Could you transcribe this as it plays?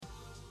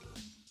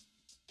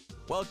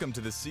Welcome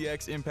to the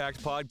CX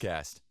Impact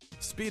Podcast.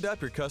 Speed up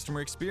your customer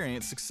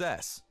experience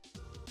success.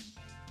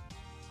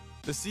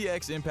 The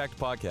CX Impact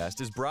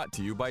Podcast is brought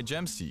to you by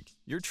GemSeek,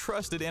 your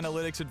trusted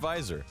analytics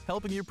advisor,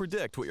 helping you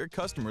predict what your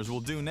customers will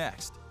do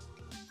next.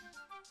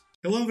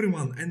 Hello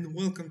everyone, and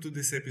welcome to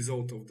this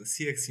episode of the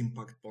CX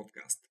Impact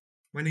Podcast.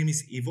 My name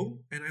is Ivo,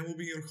 and I will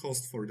be your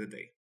host for the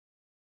day.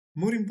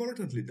 More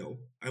importantly though,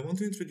 I want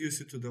to introduce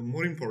you to the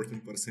more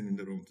important person in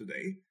the room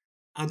today,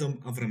 Adam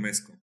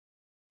Avramescu.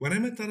 When I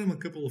met Adam a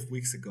couple of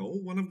weeks ago,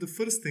 one of the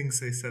first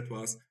things I said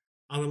was,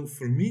 Adam,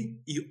 for me,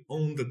 you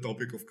own the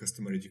topic of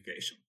customer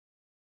education.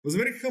 He was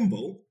very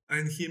humble,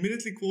 and he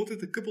immediately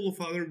quoted a couple of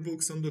other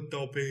books on the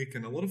topic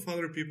and a lot of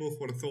other people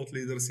who are thought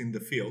leaders in the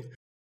field.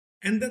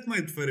 And that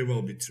might very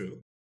well be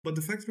true. But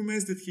the fact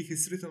remains that he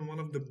has written one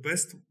of the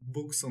best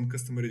books on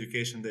customer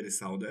education that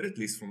is out there, at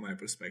least from my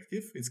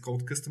perspective. It's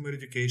called Customer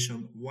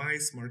Education: Why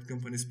Smart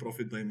Companies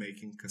Profit by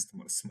Making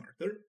Customers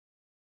Smarter.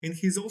 And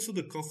he's also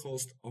the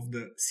co-host of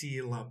the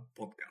CELab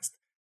Podcast.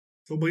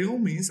 So by all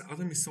means,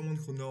 Adam is someone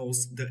who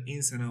knows the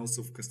ins and outs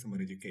of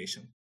customer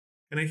education.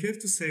 And I have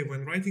to say,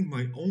 when writing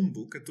my own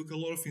book, I took a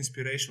lot of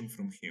inspiration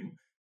from him.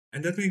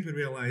 And that made me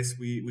realize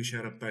we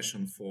share a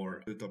passion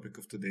for the topic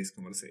of today's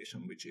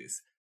conversation, which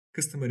is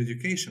customer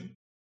education.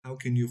 How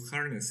can you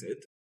harness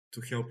it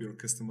to help your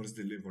customers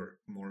deliver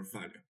more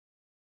value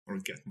or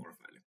get more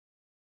value?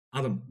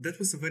 Adam, that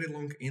was a very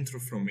long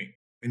intro from me.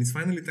 And it's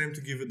finally time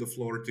to give you the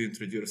floor to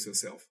introduce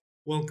yourself.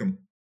 Welcome.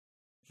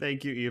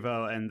 Thank you,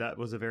 Ivo. And that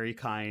was a very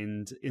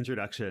kind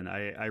introduction.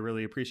 I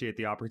really appreciate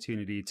the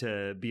opportunity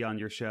to be on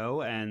your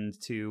show and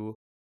to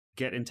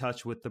get in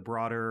touch with the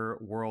broader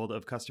world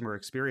of customer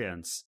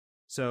experience.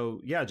 So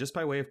yeah, just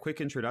by way of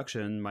quick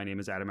introduction, my name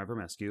is Adam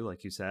Avramescu,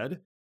 like you said.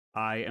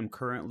 I am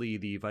currently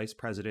the Vice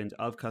President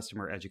of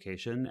Customer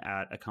Education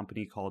at a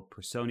company called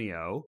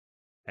Personio.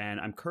 And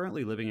I'm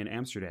currently living in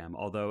Amsterdam,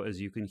 although as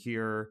you can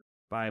hear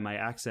by my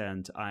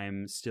accent,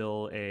 I'm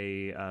still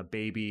a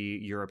baby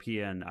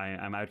European.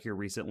 I'm out here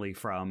recently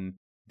from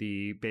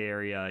the Bay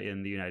Area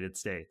in the United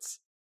States.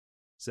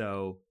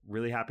 So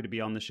really happy to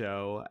be on the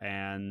show.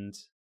 And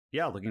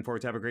yeah, looking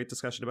forward to have a great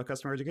discussion about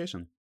customer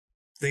education.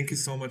 Thank you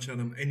so much,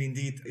 Adam. And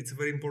indeed, it's a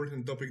very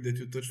important topic that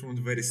you touched from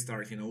the very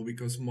start,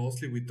 because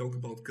mostly we talk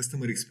about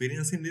customer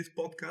experience in this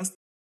podcast,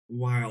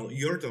 while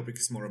your topic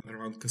is more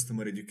around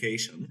customer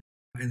education.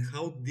 And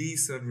how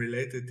these are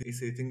related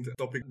is, I think, the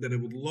topic that I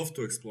would love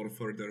to explore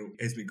further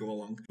as we go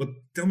along. But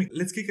tell me,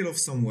 let's kick it off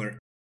somewhere.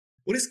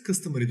 What is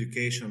customer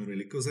education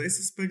really? Because I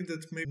suspect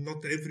that maybe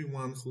not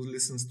everyone who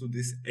listens to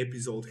this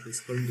episode has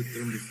heard the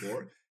term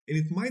before. And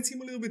it might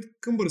seem a little bit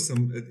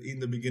cumbersome in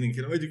the beginning.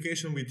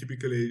 Education we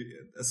typically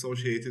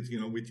associate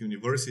it, with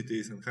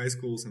universities and high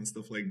schools and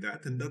stuff like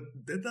that. And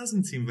that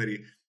doesn't seem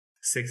very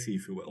sexy,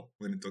 if you will,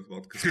 when you talk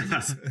about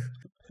customers.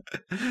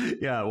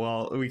 Yeah,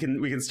 well, we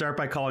can start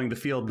by calling the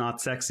field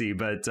not sexy,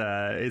 but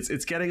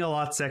it's getting a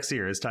lot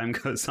sexier as time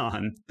goes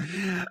on.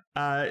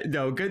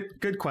 No,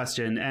 good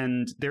question.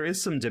 And there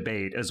is some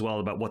debate as well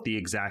about what the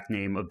exact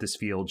name of this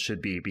field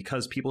should be,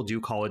 because people do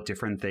call it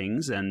different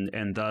things,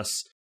 and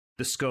thus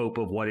the scope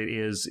of what it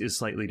is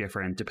slightly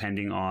different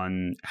depending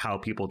on how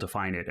people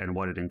define it and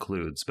what it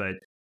includes. But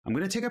I'm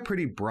going to take a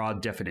pretty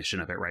broad definition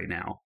of it right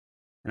now.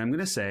 And I'm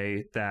going to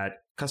say that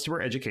customer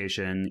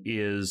education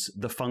is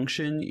the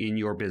function in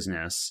your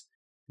business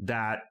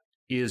that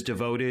is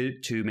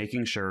devoted to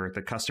making sure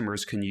that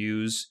customers can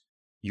use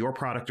your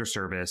product or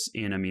service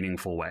in a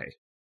meaningful way.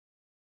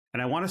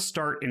 And I want to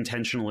start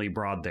intentionally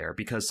broad there,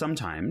 because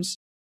sometimes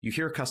you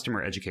hear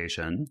customer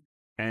education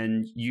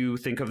and you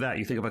think of that,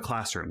 you think of a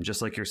classroom,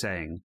 just like you're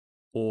saying,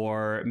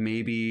 or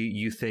maybe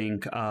you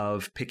think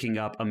of picking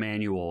up a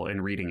manual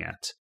and reading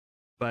it.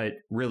 But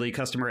really,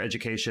 customer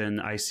education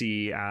I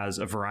see as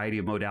a variety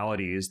of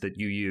modalities that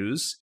you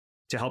use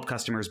to help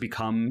customers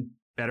become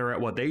better at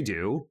what they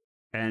do.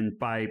 And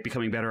by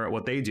becoming better at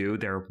what they do,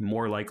 they're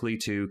more likely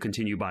to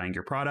continue buying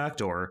your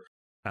product. Or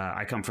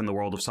I come from the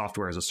world of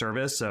software as a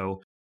service,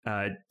 so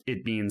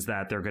it means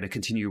that they're going to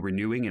continue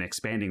renewing and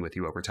expanding with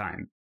you over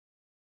time.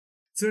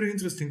 It's very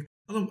interesting.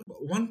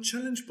 One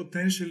challenge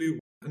potentially,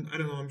 and I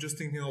don't know, I'm just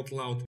thinking out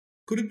loud.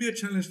 Could it be a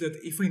challenge that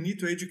if I need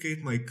to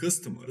educate my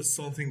customers,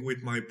 something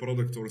with my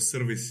product or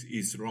service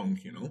is wrong,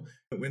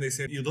 When they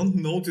say you don't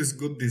notice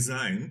good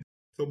design,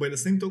 so by the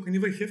same token,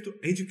 if I have to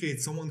educate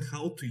someone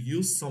how to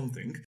use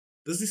something,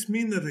 does this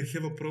mean that I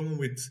have a problem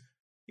with,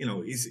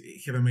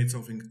 have I made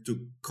something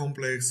too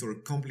complex or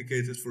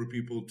complicated for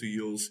people to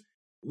use?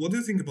 What do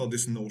you think about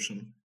this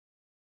notion?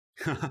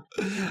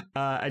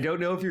 I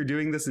don't know if you're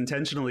doing this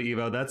intentionally,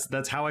 Ivo.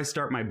 That's how I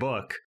start my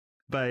book.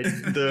 But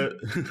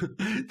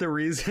the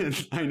reason,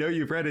 I know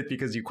you've read it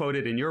because you quote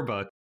it in your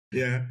book.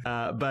 Yeah.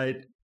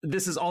 But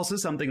this is also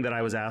something that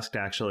I was asked,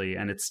 actually,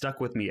 and it's stuck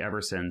with me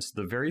ever since.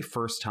 The very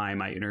first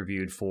time I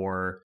interviewed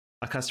for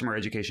a customer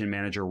education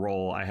manager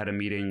role, I had a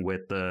meeting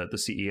with the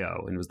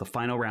CEO, and it was the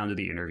final round of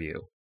the interview.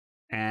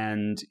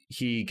 And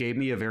he gave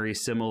me a very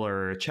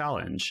similar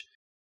challenge.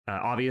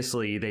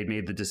 Obviously, they'd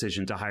made the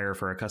decision to hire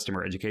for a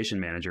customer education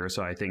manager,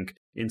 so I think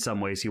in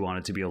some ways he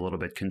wanted to be a little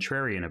bit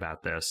contrarian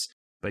about this.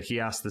 but he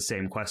asked the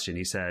same question.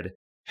 He said,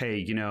 hey,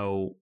 you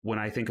know, when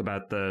I think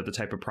about the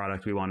type of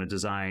product we want to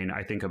design,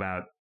 I think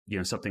about, you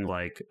know, something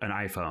like an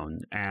iPhone,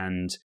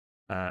 and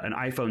an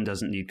iPhone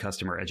doesn't need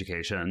customer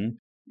education.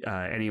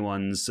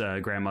 Anyone's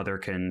grandmother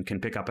can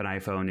pick up an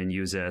iPhone and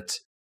use it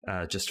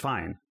just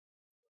fine.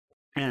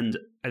 And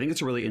I think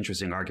it's a really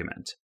interesting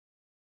argument,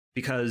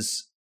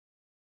 because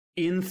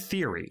in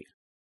theory,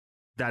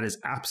 that is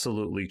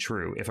absolutely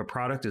true. If a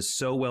product is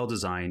so well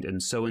designed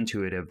and so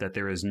intuitive that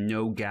there is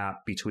no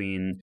gap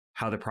between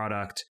how the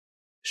product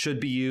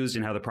should be used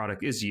and how the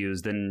product is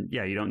used, then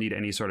yeah, you don't need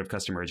any sort of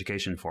customer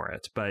education for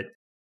it. But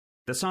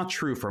that's not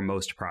true for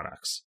most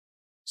products.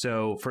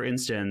 So for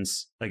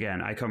instance,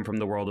 again, I come from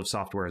the world of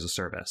software as a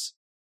service.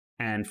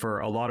 And for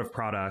a lot of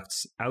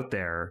products out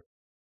there,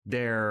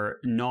 they're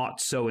not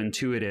so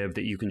intuitive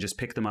that you can just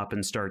pick them up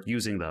and start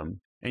using them.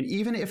 And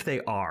even if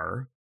they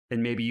are,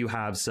 and maybe you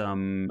have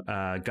some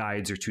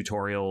guides or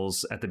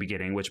tutorials at the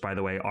beginning, which, by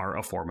the way, are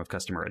a form of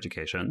customer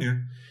education. Yeah.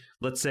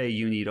 Let's say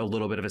you need a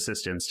little bit of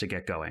assistance to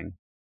get going.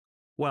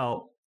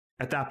 Well,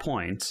 at that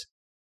point,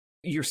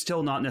 you're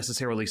still not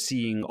necessarily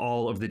seeing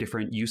all of the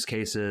different use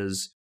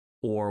cases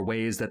or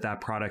ways that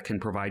that product can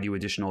provide you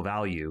additional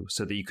value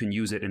so that you can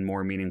use it in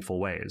more meaningful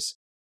ways.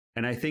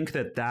 And I think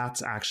that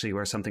that's actually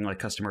where something like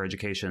customer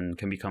education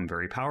can become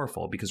very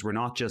powerful, because we're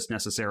not just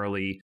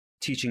necessarily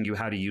teaching you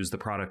how to use the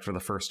product for the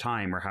first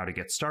time or how to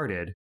get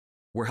started.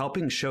 We're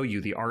helping show you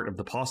the art of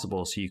the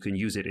possible so you can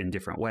use it in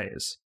different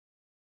ways.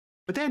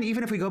 But then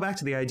even if we go back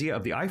to the idea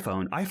of the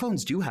iPhone,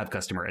 iPhones do have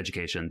customer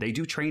education. They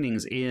do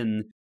trainings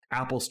in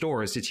Apple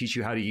stores to teach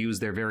you how to use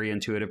their very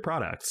intuitive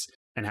products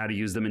and how to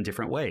use them in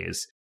different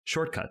ways.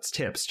 Shortcuts,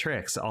 tips,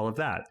 tricks, all of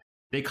that.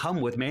 They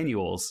come with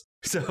manuals.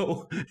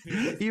 So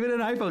even an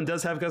iPhone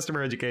does have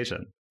customer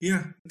education.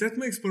 Yeah, that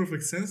makes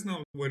perfect sense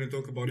now when you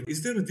talk about it.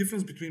 Is there a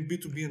difference between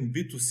B2B and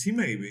B2C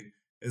maybe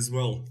as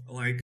well?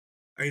 Like,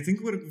 I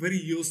think we're very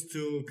used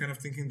to kind of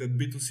thinking that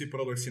B2C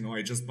products, you know,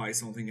 I just buy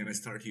something and I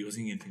start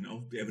using it, you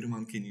know,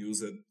 everyone can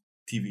use a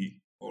TV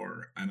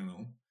or I don't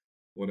know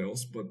what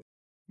else. But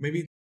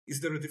maybe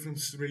is there a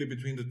difference really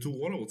between the two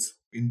worlds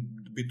in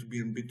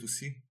B2B and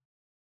B2C?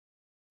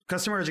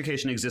 Customer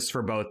education exists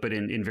for both, but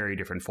in very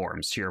different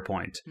forms, to your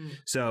point.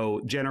 So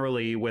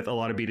generally with a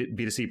lot of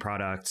B2C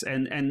products,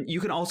 and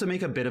you can also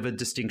make a bit of a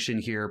distinction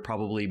here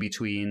probably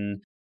between,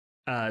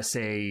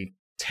 say,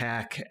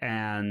 tech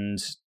and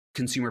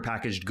consumer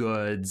packaged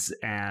goods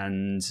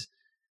and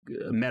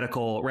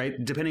medical, right?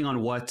 Depending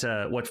on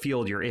what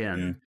field you're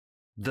in,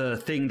 the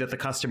thing that the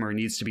customer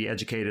needs to be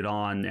educated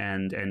on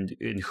and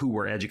in who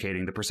we're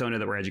educating, the persona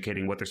that we're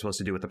educating, what they're supposed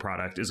to do with the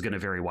product is going to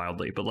vary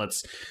wildly. But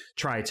let's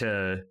try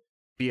to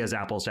be as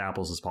apples to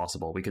apples as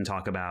possible. We can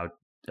talk about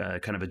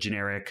kind of a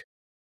generic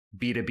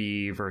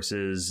B2B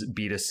versus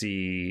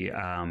B2C.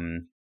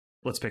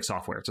 Let's pick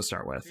software to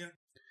start with. Yeah.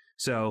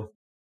 So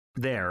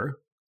there,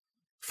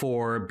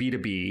 for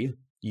B2B,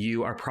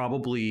 you are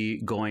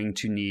probably going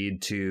to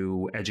need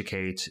to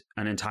educate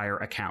an entire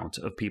account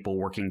of people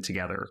working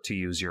together to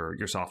use your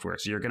software.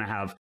 So you're going to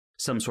have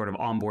some sort of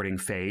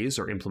onboarding phase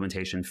or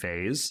implementation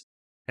phase.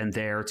 And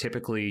there,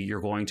 typically,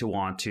 you're going to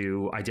want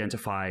to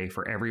identify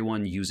for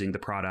everyone using the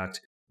product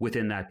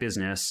within that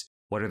business,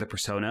 what are the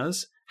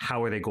personas?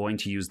 How are they going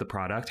to use the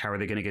product? How are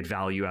they going to get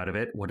value out of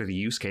it? What are the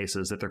use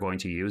cases that they're going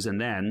to use?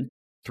 And then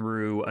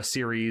through a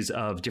series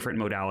of different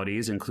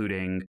modalities,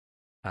 including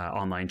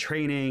online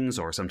trainings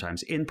or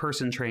sometimes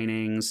in-person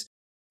trainings,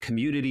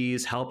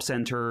 communities, help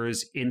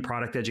centers,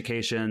 in-product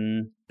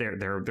education,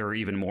 there are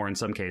even more in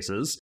some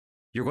cases,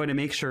 you're going to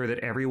make sure that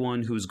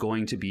everyone who's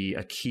going to be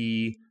a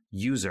key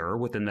user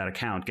within that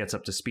account gets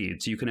up to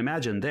speed. So you can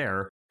imagine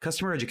there,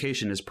 customer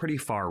education is pretty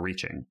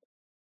far-reaching.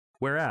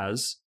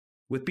 Whereas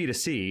with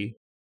B2C,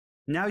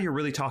 now you're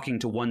really talking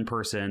to one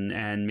person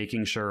and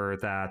making sure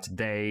that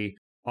they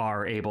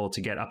are able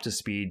to get up to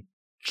speed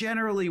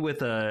generally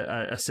with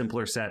a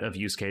simpler set of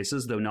use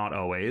cases, though not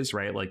always,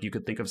 right? Like you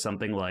could think of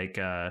something like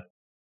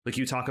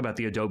you talk about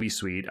the Adobe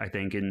suite, I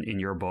think, in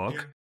your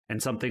book,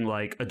 and something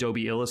like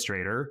Adobe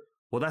Illustrator.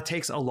 Well, that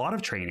takes a lot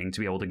of training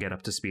to be able to get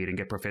up to speed and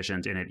get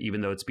proficient in it,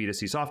 even though it's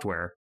B2C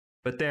software.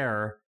 But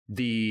there,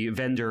 the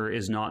vendor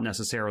is not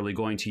necessarily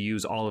going to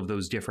use all of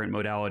those different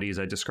modalities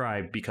I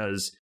described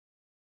because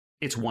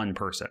it's one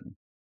person.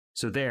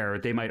 So there,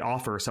 they might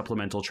offer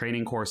supplemental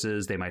training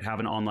courses. They might have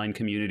an online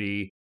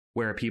community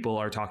where people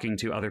are talking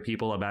to other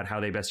people about how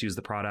they best use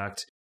the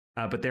product.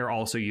 But there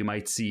also, you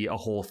might see a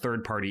whole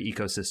third-party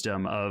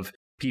ecosystem of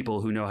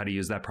people who know how to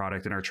use that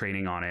product and are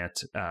training on it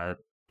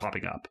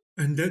popping up.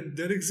 And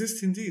that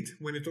exists indeed.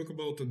 When you talk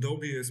about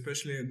Adobe,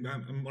 especially,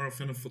 I'm more a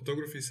fan of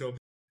photography, so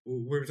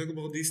when we talk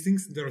about these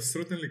things, there are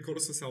certainly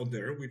courses out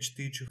there which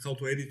teach you how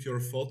to edit your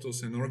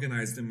photos and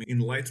organize them in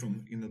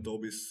Lightroom, in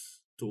Adobe's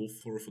tool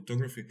for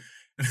photography.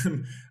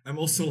 And I'm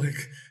also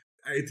like,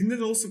 I think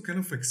that also kind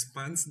of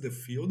expands the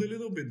field a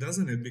little bit,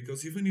 doesn't it?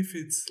 Because even if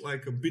it's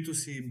like a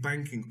B2C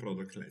banking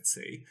product, let's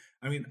say,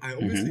 I mean, I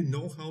obviously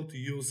know how to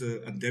use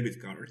a debit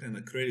card and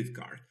a credit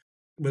card.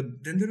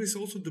 But then there is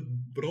also the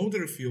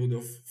broader field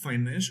of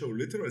financial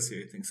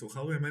literacy, I think. So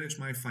how do I manage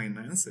my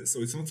finances?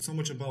 So it's not so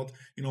much about,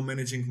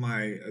 managing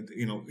my,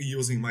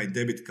 using my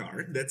debit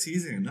card. That's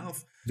easy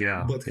enough.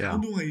 Yeah. But how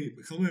do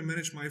I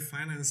manage my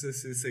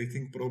finances is, I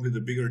think, probably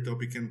the bigger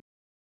topic. And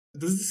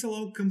does this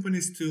allow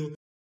companies to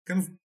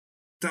kind of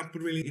tap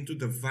really into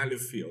the value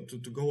field,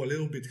 to go a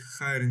little bit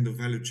higher in the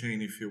value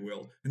chain, if you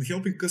will, and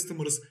helping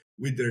customers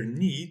with their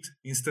need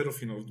instead of,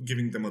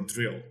 giving them a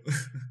drill?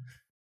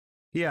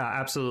 Yeah,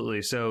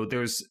 absolutely. So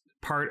there's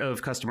part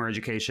of customer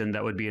education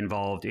that would be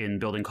involved in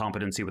building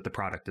competency with the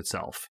product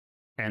itself.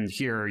 And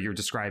here you're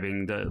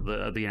describing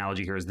the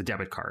analogy here is the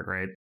debit card,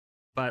 right?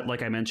 But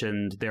like I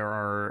mentioned, there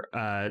are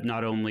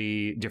not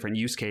only different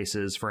use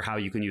cases for how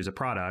you can use a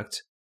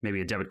product.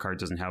 Maybe a debit card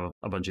doesn't have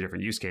a bunch of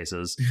different use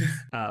cases,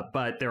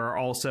 but there are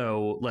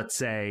also, let's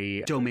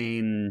say,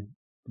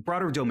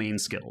 broader domain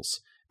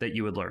skills that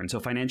you would learn. So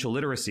financial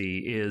literacy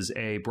is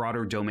a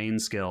broader domain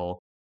skill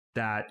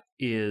that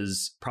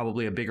is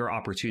probably a bigger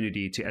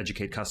opportunity to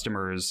educate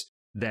customers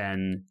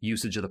than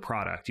usage of the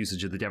product,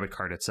 usage of the debit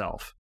card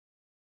itself.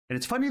 And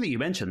it's funny that you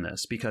mentioned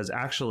this because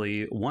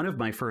actually one of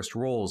my first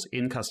roles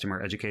in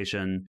customer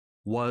education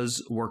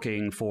was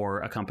working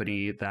for a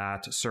company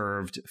that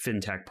served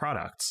fintech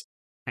products.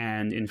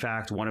 And in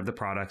fact, one of the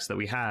products that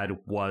we had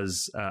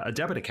was a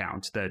debit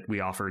account that we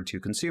offered to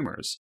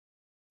consumers.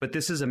 But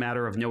this is a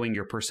matter of knowing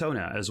your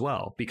persona as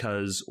well,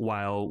 because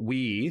while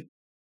we,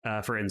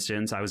 for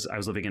instance, I was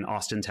living in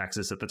Austin,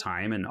 Texas at the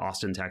time, and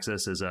Austin,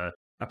 Texas is a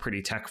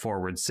pretty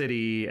tech-forward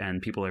city,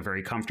 and people are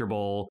very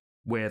comfortable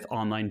with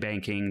online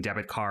banking,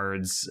 debit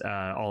cards,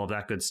 all of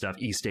that good stuff,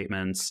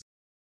 e-statements.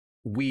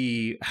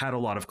 We had a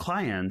lot of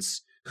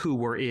clients who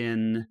were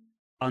in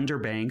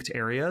underbanked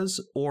areas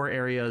or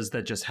areas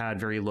that just had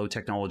very low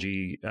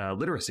technology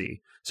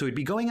literacy. So we'd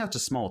be going out to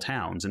small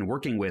towns and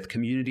working with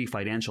community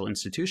financial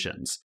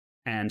institutions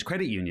and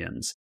credit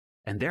unions.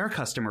 And their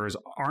customers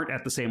aren't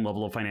at the same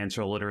level of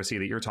financial literacy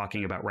that you're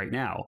talking about right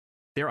now.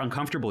 They're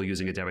uncomfortable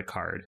using a debit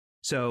card.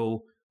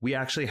 So we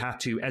actually have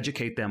to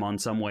educate them on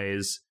some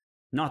ways,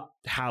 not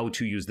how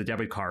to use the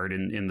debit card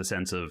in the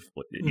sense of,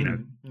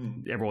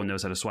 everyone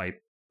knows how to swipe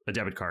a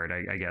debit card,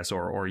 I guess,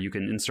 or you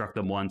can instruct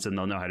them once and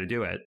they'll know how to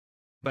do it.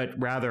 But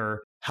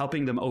rather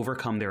helping them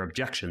overcome their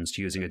objections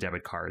to using a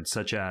debit card,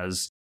 such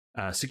as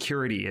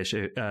security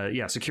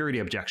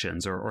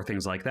objections or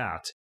things like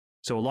that.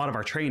 So a lot of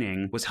our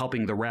training was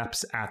helping the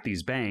reps at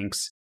these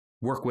banks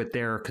work with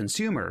their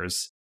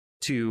consumers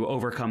to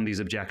overcome these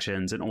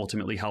objections and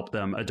ultimately help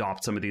them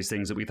adopt some of these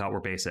things that we thought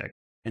were basic.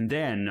 And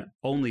then,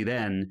 only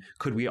then,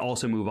 could we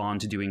also move on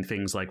to doing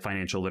things like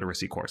financial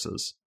literacy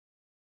courses.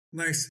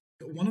 Nice.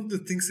 One of the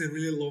things I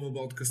really love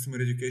about customer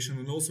education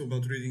and also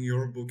about reading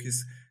your book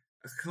is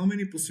how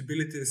many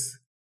possibilities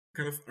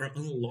kind of are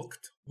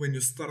unlocked when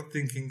you start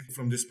thinking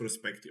from this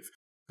perspective.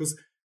 Because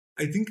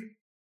I think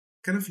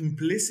kind of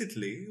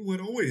implicitly,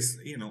 we're always,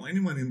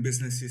 anyone in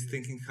business is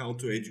thinking how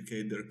to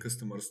educate their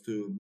customers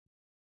to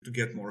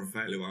get more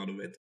value out of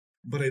it.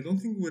 But I don't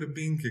think we're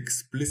being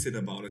explicit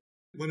about it.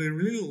 What I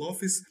really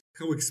love is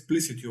how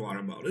explicit you are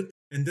about it.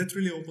 And that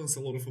really opens a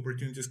lot of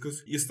opportunities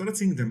because you start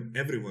seeing them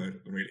everywhere,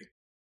 really.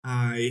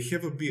 I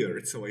have a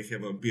beard, so I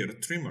have a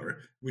beard trimmer,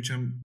 which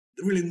I'm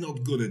really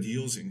not good at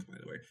using, by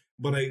the way.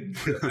 But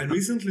I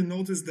recently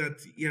noticed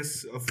that,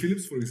 yes,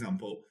 Philips, for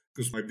example,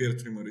 because my beard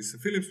trimmer is a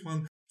Philips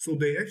one, so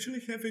they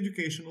actually have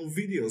educational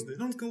videos. They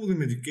don't call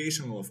them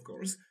educational, of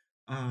course,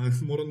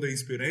 more on the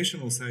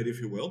inspirational side, if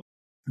you will.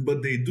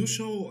 But they do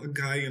show a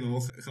guy,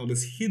 how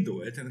does he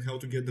do it and how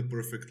to get the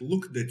perfect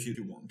look that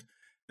you want.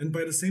 And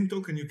by the same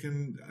token, you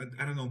can,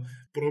 I don't know,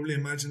 probably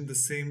imagine the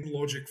same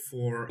logic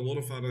for a lot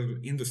of other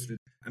industries.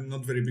 I'm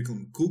not very big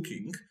on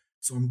cooking,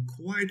 so I'm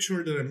quite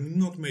sure that I'm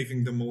not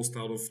making the most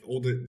out of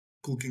all the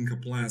cooking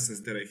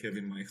appliances that I have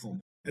in my home.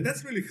 And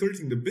that's really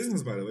hurting the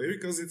business, by the way,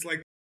 because it's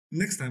like,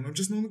 next time I'm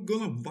just not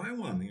gonna buy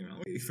one,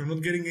 If I'm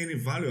not getting any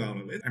value out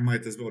of it, I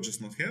might as well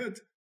just not have it.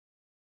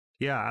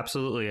 Yeah,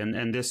 absolutely.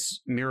 And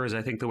this mirrors,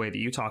 I think, the way that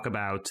you talk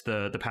about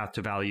the path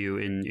to value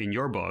in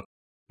your book,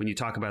 when you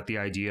talk about the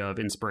idea of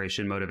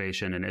inspiration,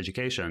 motivation, and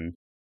education.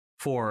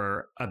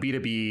 For a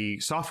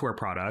B2B software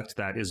product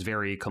that is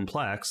very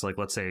complex, like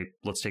let's take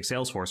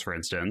Salesforce, for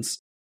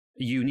instance,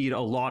 you need a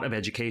lot of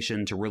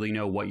education to really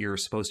know what you're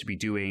supposed to be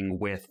doing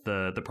with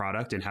the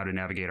product and how to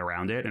navigate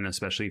around it, and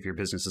especially if your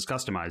business has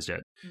customized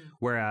it.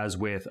 Whereas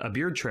with a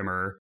beard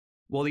trimmer,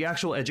 well, the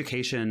actual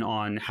education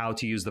on how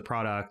to use the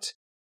product,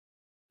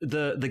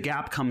 the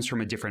gap comes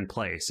from a different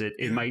place.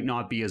 It might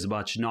not be as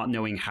much not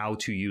knowing how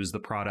to use the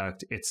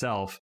product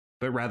itself,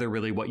 but rather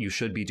really what you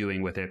should be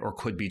doing with it or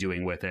could be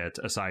doing with it,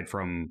 aside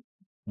from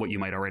what you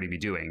might already be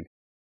doing.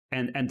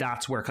 And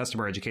that's where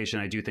customer education,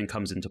 I do think,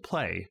 comes into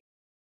play,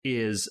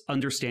 is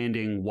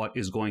understanding what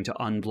is going to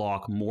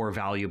unblock more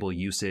valuable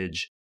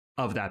usage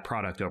of that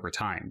product over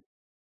time.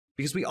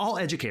 Because we all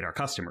educate our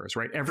customers,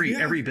 right?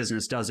 Every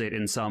business does it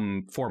in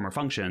some form or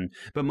function,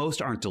 but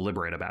most aren't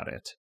deliberate about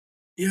it.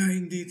 Yeah,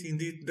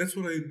 indeed. That's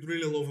what I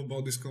really love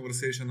about this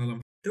conversation,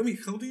 Alan. Tell me,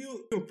 how do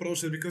you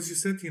approach it? Because you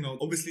said,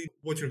 obviously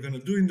what you're going to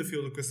do in the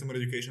field of customer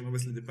education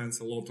obviously depends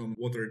a lot on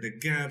what are the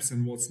gaps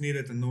and what's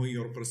needed and knowing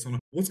your persona.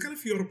 What's kind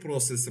of your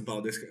process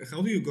about this?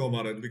 How do you go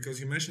about it? Because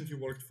you mentioned you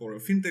worked for a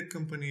fintech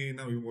company,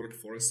 now you work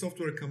for a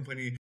software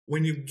company.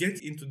 When you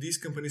get into these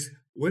companies,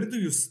 where do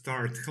you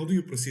start? How do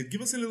you proceed?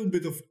 Give us a little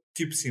bit of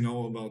tips,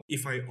 about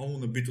if I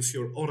own a B2C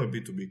or a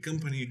B2B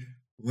company,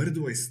 where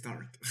do I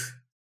start?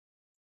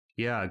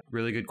 Yeah,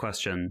 really good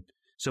question.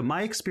 So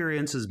my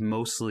experience is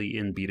mostly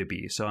in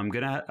B2B. So I'm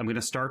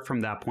gonna start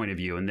from that point of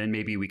view, and then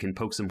maybe we can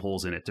poke some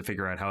holes in it to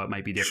figure out how it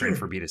might be different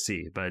for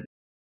B2C. But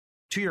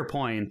to your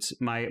point,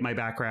 my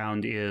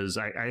background is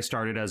I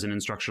started as an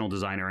instructional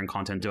designer and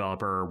content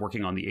developer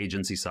working on the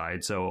agency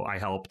side. So I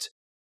helped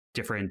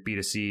different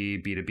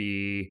B2C,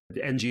 B2B,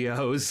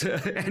 NGOs,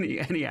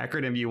 any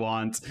acronym you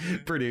want,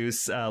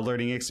 produce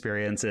learning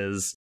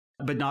experiences,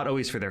 but not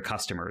always for their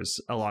customers.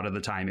 A lot of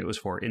the time it was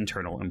for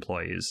internal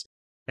employees.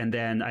 And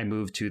then I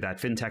moved to that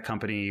fintech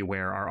company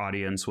where our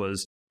audience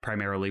was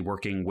primarily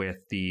working with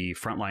the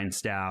frontline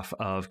staff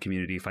of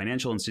community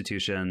financial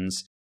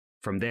institutions.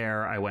 From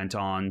there, I went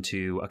on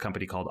to a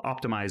company called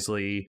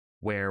Optimizely,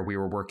 where we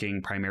were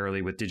working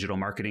primarily with digital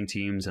marketing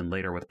teams and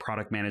later with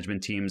product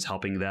management teams,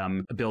 helping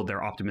them build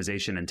their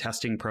optimization and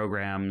testing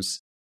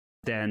programs.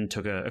 Then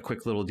took a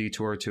quick little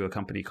detour to a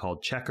company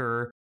called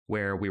Checker,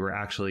 where we were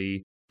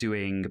actually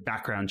doing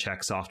background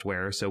check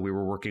software. So we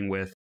were working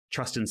with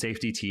trust and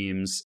safety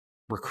teams,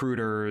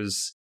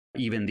 recruiters,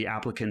 even the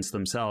applicants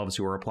themselves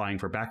who are applying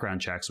for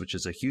background checks, which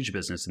is a huge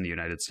business in the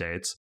United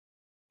States.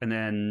 And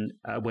then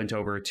I went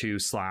over to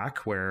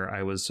Slack, where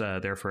I was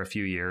there for a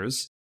few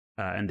years.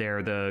 And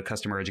there, the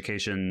customer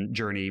education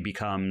journey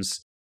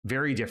becomes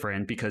very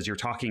different because you're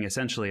talking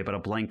essentially about a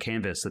blank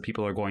canvas that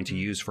people are going to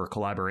use for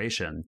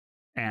collaboration.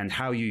 And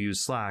how you use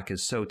Slack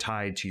is so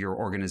tied to your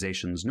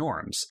organization's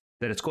norms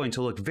that it's going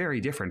to look very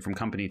different from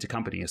company to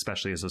company,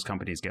 especially as those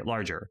companies get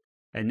larger.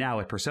 And now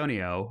at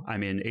Personio,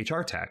 I'm in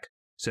HR tech.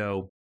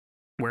 So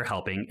we're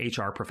helping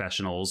HR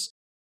professionals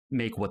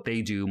make what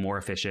they do more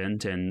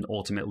efficient and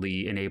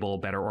ultimately enable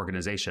better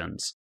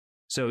organizations.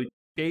 So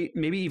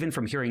maybe even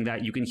from hearing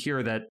that, you can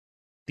hear that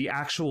the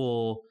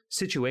actual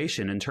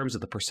situation in terms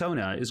of the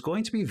persona is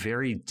going to be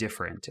very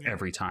different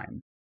every time.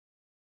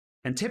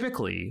 And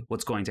typically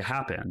what's going to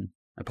happen,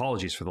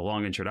 apologies for the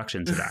long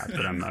introduction to that,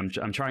 but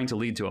I'm trying to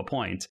lead to a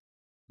point,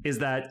 is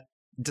that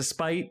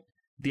despite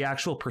the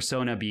actual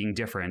persona being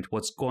different,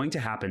 what's going to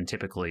happen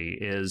typically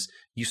is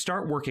you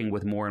start working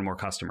with more and more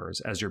customers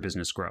as your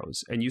business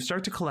grows, and you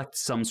start to collect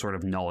some sort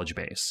of knowledge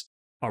base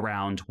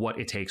around what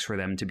it takes for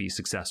them to be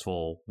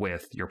successful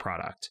with your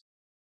product.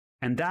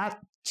 And that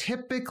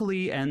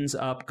typically ends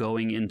up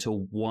going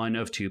into one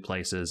of two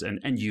places,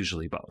 and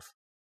usually both.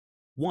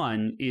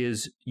 One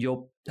is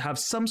you'll have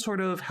some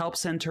sort of help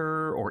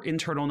center or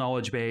internal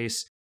knowledge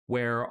base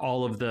where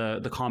all of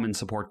the common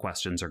support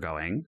questions are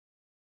going.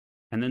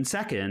 And then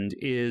second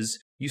is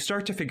you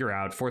start to figure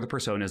out for the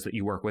personas that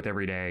you work with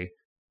every day,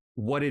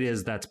 what it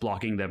is that's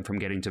blocking them from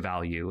getting to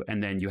value.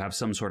 And then you have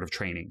some sort of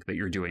training that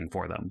you're doing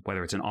for them,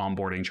 whether it's an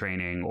onboarding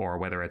training or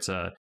whether it's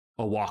a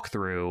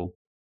walkthrough.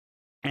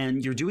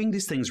 And you're doing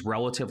these things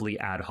relatively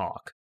ad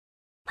hoc.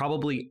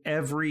 Probably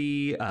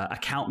every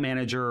account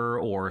manager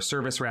or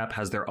service rep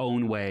has their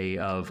own way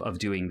of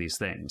doing these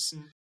things.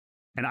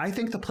 And I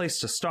think the place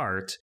to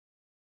start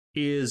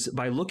is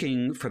by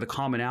looking for the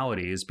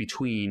commonalities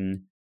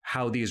between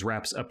how these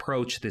reps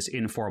approach this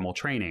informal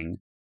training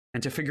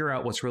and to figure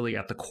out what's really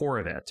at the core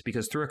of it.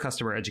 Because through a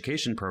customer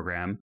education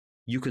program,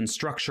 you can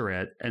structure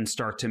it and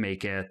start to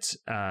make it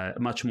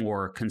much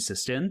more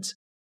consistent.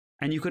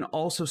 And you can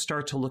also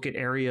start to look at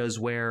areas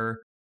where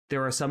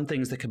there are some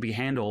things that can be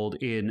handled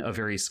in a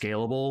very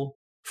scalable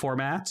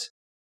format,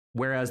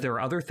 whereas there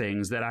are other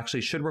things that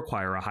actually should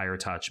require a higher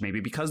touch, maybe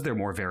because they're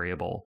more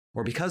variable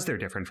or because they're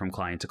different from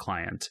client to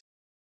client.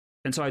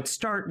 And so I'd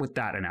start with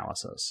that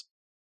analysis.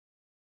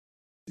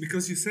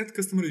 Because you said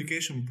customer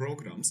education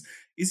programs,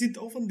 is it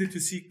often that you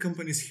see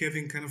companies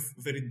having kind of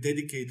very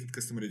dedicated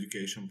customer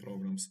education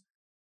programs?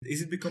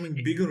 Is it becoming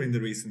bigger in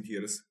the recent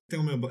years?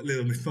 Tell me a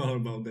little bit more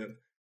about that.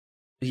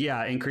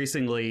 Yeah,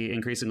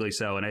 increasingly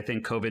so. And I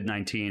think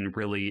COVID-19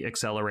 really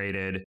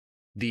accelerated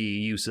the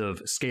use of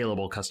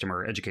scalable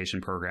customer education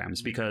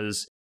programs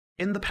because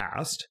in the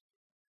past,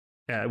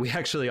 we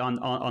actually on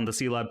the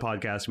CELab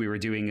podcast, we were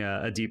doing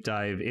a deep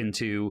dive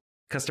into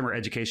customer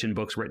education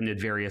books written at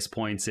various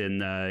points in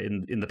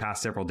the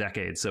past several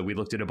decades. So we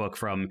looked at a book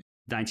from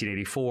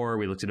 1984,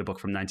 we looked at a book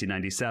from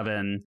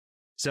 1997.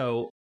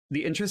 So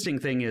the interesting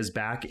thing is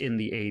back in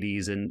the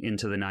 80s and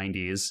into the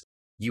 90s,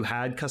 you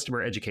had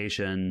customer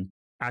education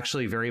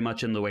actually very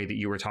much in the way that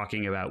you were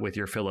talking about with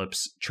your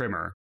Philips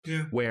trimmer,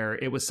 where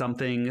it was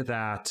something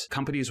that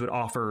companies would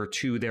offer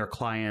to their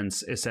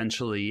clients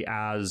essentially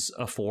as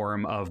a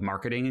form of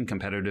marketing and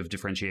competitive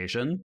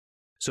differentiation.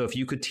 So if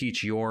you could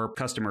teach your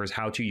customers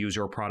how to use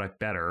your product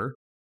better,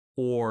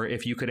 or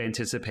if you could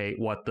anticipate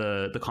what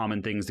the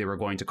common things they were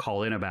going to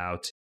call in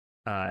about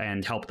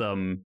and help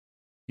them,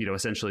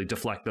 essentially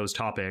deflect those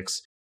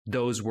topics,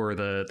 those were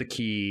the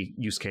key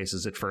use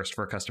cases at first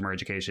for customer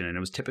education. And it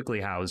was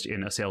typically housed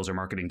in a sales or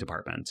marketing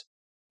department.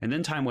 And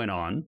then time went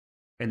on,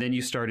 and then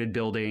you started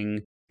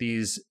building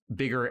these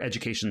bigger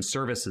education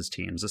services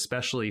teams,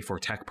 especially for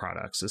tech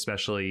products,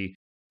 especially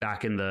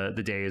back in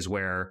the days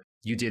where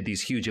you did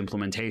these huge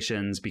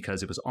implementations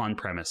because it was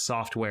on-premise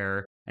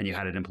software and you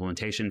had an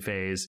implementation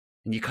phase.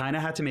 And you kind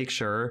of had to make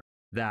sure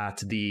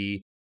that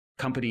the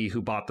company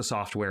who bought the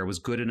software was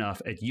good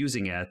enough at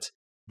using it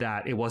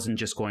that it wasn't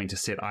just going to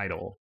sit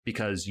idle,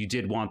 because you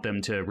did want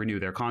them to renew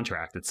their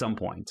contract at some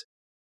point.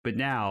 But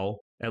now,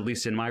 at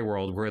least in my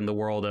world, we're in the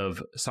world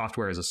of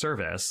software as a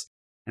service.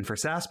 And for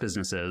SaaS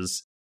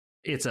businesses,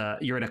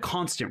 you're in a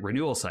constant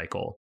renewal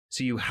cycle.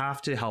 So you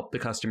have to help the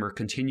customer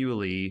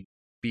continually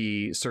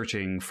be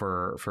searching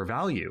for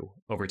value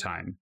over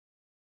time.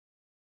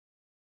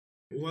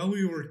 While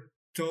we were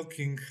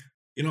talking,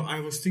 I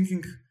was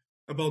thinking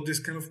about this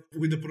kind of,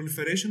 with the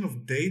proliferation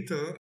of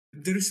data,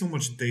 there is so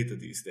much data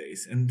these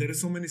days, and there are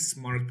so many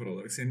smart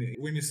products. And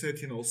when you said,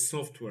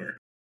 software,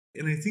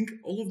 and I think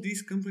all of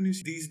these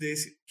companies these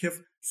days have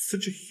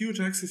such a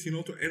huge access,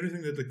 to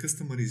everything that the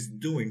customer is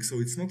doing. So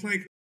it's not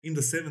like in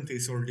the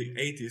 70s or the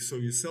 80s. So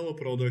you sell a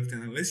product,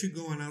 and unless you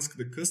go and ask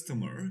the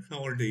customer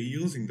how are they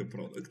using the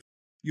product,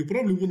 you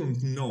probably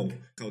wouldn't know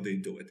how they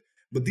do it.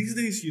 But these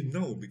days,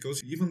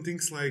 because even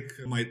things like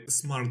my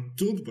smart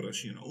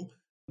toothbrush,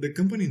 the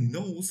company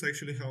knows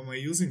actually how am I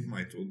using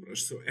my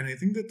toothbrush. So, and I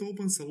think that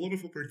opens a lot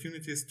of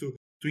opportunities to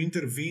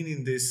intervene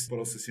in this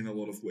process in a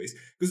lot of ways.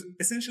 Because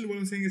essentially what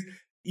I'm saying is,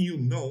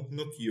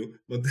 not you,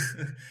 but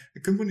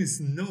companies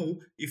know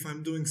if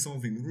I'm doing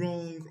something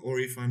wrong or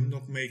if I'm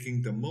not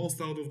making the most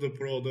out of the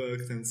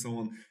product and so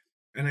on.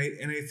 And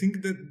I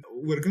think that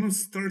we're going to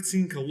start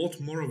seeing a lot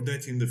more of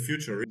that in the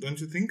future, don't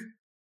you think?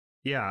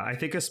 Yeah, I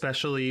think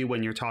especially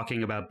when you're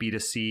talking about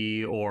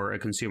B2C or a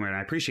consumer, and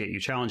I appreciate you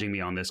challenging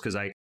me on this because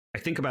I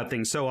think about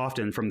things so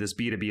often from this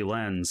B2B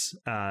lens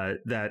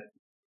that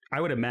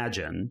I would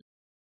imagine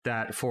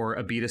that for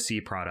a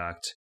B2C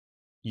product,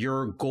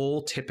 your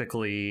goal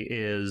typically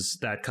is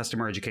that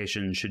customer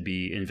education should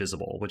be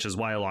invisible, which is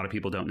why a lot of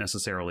people don't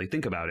necessarily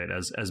think about it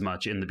as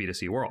much in the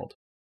B2C world.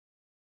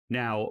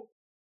 Now,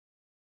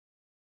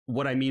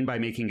 what I mean by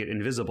making it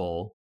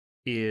invisible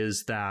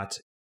is that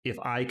if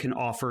I can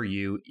offer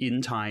you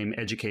in-time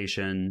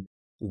education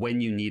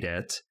when you need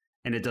it,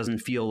 and it doesn't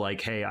feel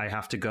like, hey, I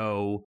have to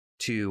go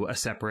to a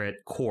separate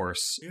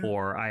course,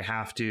 or I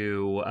have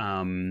to,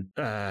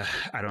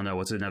 I don't know,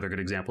 what's another good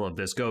example of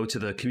this? Go to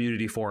the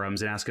community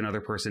forums and ask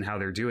another person how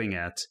they're doing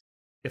it.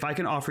 If I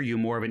can offer you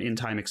more of an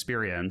in-time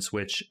experience,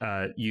 which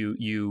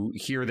you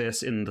hear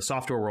this in the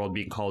software world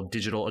being called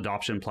digital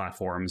adoption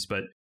platforms,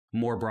 but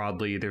more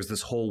broadly, there's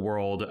this whole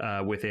world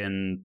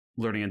within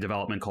learning and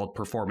development called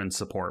performance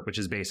support, which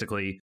is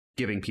basically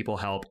giving people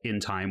help in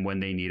time when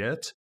they need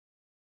it.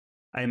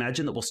 I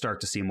imagine that we'll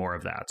start to see more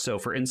of that. So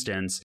for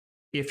instance,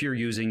 if you're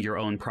using your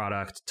own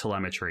product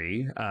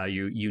telemetry,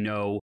 you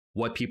know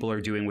what people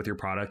are doing with your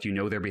product, you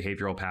know their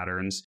behavioral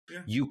patterns,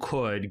 you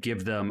could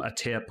give them a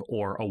tip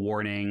or a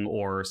warning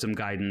or some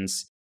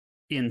guidance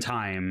in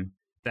time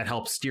that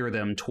helps steer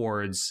them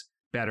towards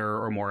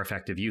better or more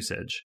effective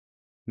usage.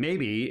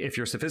 Maybe if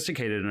you're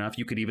sophisticated enough,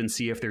 you could even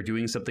see if they're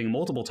doing something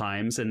multiple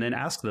times and then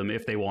ask them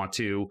if they want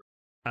to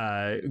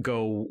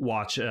go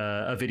watch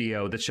a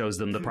video that shows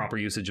them the proper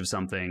usage of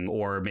something,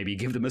 or maybe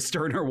give them a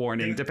sterner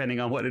warning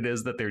depending on what it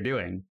is that they're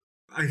doing.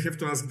 I have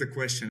to ask the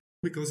question,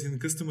 because in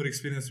customer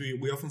experience,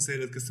 we often say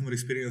that customer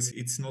experience,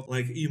 it's not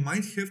like you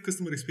might have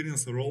customer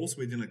experience roles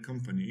within a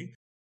company,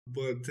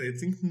 but I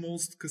think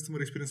most customer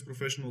experience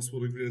professionals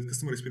will agree that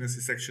customer experience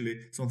is actually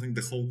something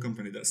the whole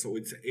company does. So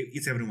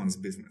it's everyone's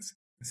business,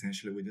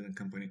 essentially, within a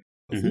company.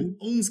 Who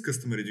owns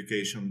customer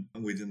education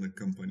within the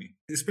company,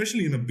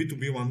 especially in a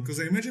B2B one? Because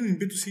I imagine in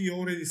B2C, you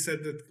already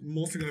said that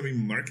mostly going to be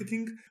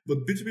marketing, but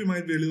B2B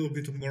might be a little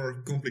bit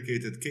more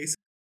complicated case.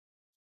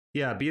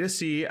 Yeah,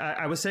 B2C,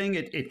 I was saying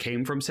it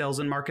came from sales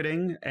and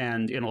marketing,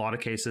 and in a lot of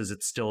cases,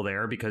 it's still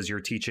there because you're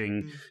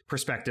teaching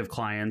prospective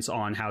clients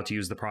on how to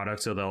use the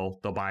product, so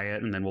they'll buy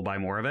it and then we'll buy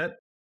more of it.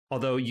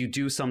 Although you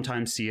do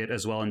sometimes see it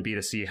as well in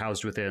B2C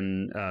housed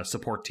within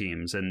support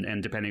teams,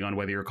 and depending on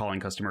whether you're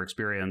calling customer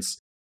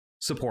experience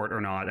support or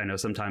not. I know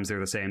sometimes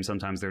they're the same,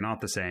 sometimes they're not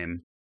the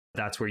same.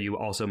 That's where you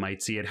also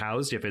might see it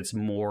housed if it's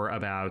more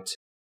about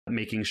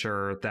making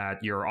sure that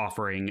you're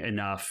offering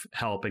enough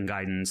help and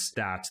guidance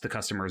that the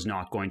customer is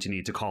not going to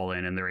need to call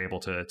in and they're able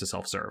to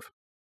self-serve.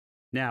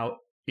 Now,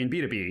 in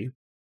B2B,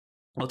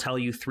 I'll tell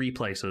you 3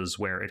 places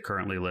where it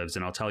currently lives,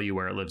 and I'll tell you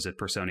where it lives at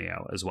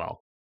Personio as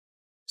well.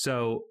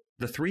 So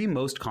the 3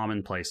 most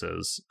common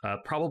places,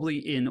 probably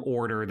in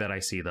order that I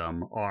see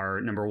them, are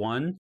number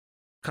 1,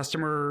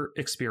 customer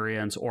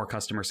experience or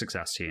customer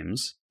success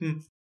teams.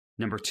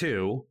 Number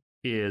 2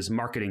 is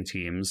marketing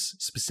teams,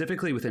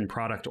 specifically within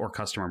product or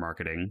customer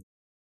marketing.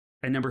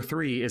 And number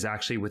 3 is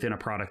actually within a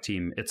product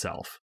team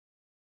itself.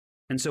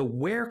 And so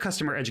where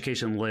customer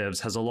education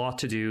lives has a lot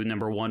to do,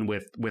 number 1,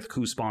 with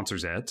who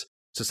sponsors it.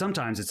 So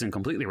sometimes it's in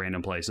completely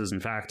random places. In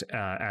fact,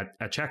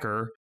 at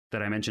Checker,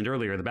 that I mentioned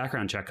earlier, the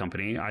background check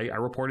company, I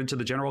reported to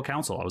the general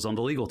counsel. I was on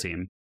the legal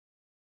team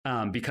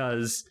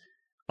because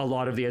a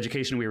lot of the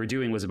education we were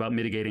doing was about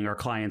mitigating our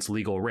clients'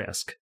 legal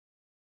risk.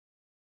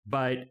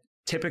 But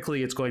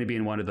typically, it's going to be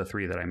in one of the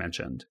three that I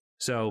mentioned.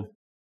 So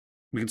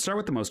we can start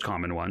with the most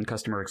common one,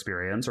 customer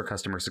experience or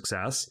customer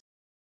success.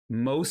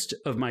 Most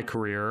of my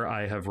career,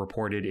 I have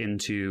reported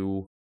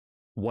into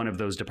one of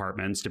those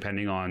departments,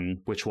 depending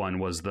on which one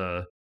was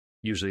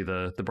usually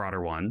the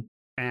broader one.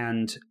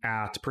 And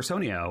at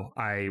Personio,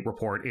 I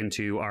report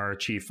into our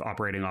chief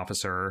operating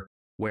officer,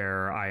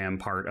 where I am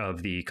part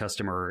of the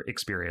customer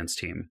experience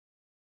team.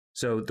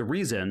 So the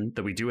reason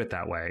that we do it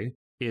that way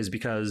is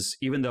because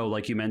even though,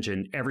 like you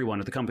mentioned, everyone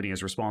at the company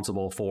is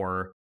responsible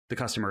for the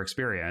customer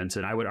experience,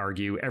 and I would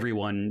argue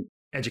everyone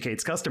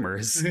educates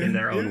customers in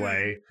their own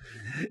way,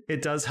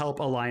 it does help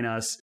align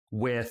us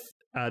with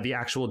the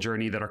actual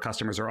journey that our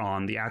customers are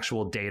on, the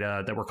actual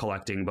data that we're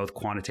collecting, both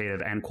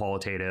quantitative and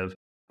qualitative,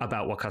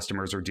 about what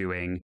customers are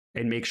doing,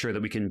 and make sure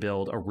that we can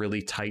build a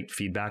really tight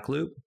feedback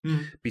loop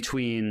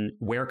between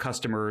where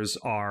customers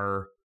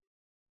are.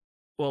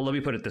 Well, let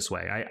me put it this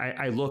way.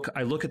 I look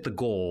at the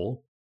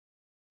goal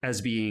as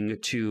being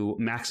to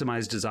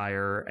maximize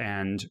desire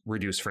and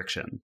reduce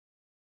friction,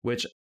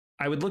 which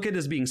I would look at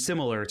as being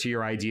similar to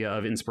your idea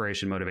of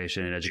inspiration,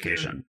 motivation, and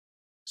education.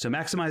 So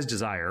maximize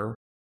desire,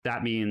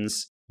 that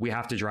means we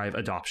have to drive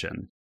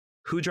adoption.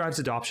 Who drives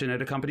adoption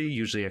at a company?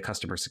 Usually a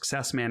customer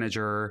success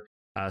manager,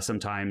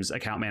 sometimes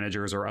account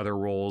managers or other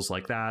roles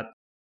like that.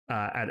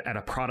 At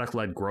a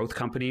product-led growth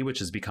company,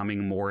 which is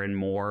becoming more and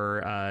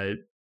more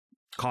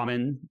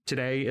common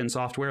today in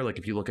software. Like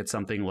if you look at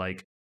something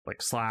like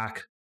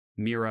Slack,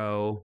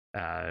 Miro,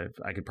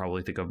 I could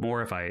probably think of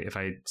more if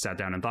I sat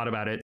down and thought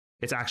about it.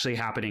 It's actually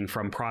happening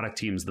from product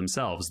teams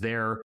themselves.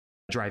 They're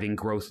driving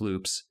growth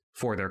loops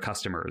for their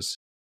customers,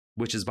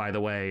 which is, by the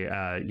way,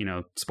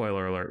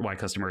 spoiler alert, why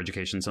customer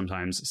education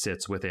sometimes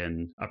sits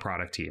within a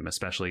product team,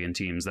 especially in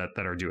teams that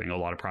are doing a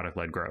lot of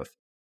product-led growth.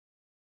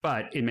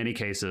 But in many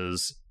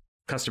cases,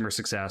 customer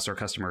success or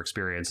customer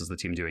experience is the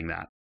team doing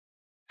that.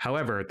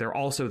 However, they're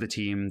also the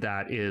team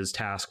that is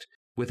tasked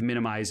with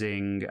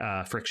minimizing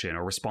friction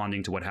or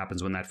responding to what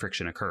happens when that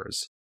friction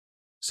occurs.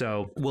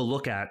 So we'll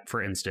look at,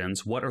 for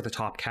instance, what are the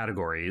top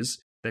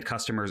categories that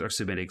customers are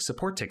submitting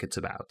support tickets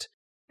about?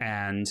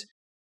 And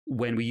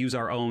when we use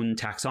our own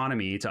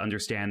taxonomy to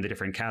understand the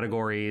different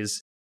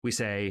categories, we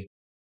say,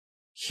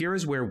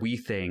 here's where we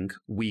think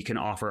we can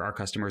offer our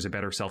customers a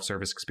better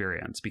self-service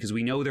experience, because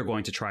we know they're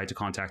going to try to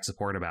contact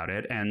support about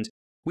it. And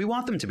we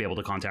want them to be able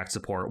to contact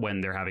support when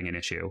they're having an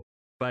issue,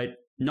 but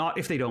not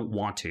if they don't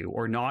want to,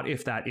 or not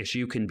if that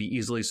issue can be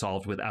easily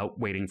solved without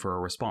waiting for a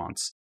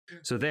response.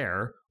 So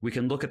there, we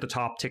can look at the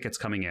top tickets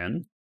coming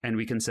in, and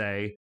we can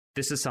say,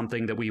 this is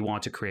something that we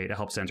want to create a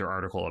Help Center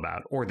article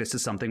about, or this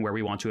is something where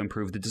we want to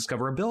improve the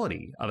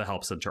discoverability of a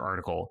Help Center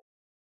article.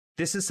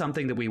 This is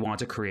something that we want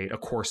to create a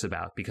course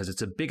about because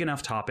it's a big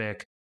enough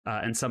topic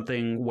and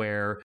something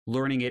where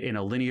learning it in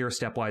a linear,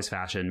 stepwise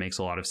fashion makes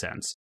a lot of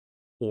sense.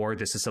 Or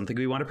this is something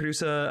we want to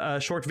produce a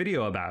short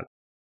video about.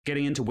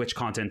 Getting into which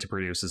content to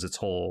produce is a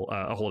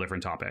whole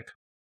different topic.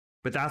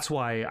 But that's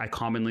why I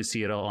commonly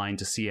see it aligned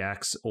to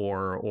CX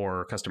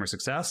or customer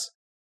success.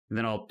 And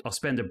then I'll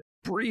spend a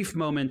brief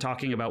moment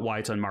talking about why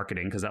it's on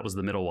marketing, because that was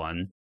the middle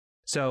one.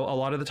 So a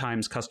lot of the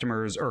times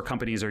customers or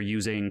companies are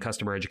using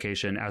customer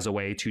education as a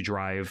way to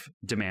drive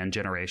demand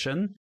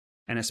generation.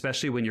 And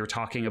especially when you're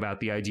talking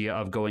about the idea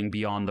of going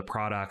beyond the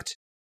product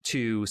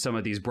to some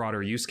of these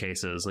broader use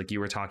cases, like you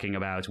were talking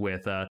about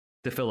with the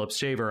Philips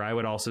shaver, I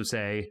would also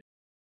say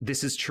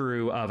this is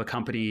true of a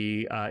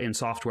company in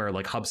software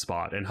like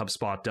HubSpot. And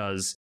HubSpot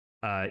does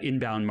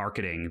inbound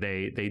marketing.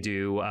 They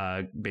do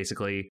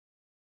basically,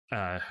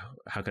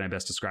 how can I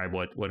best describe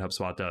what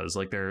HubSpot does?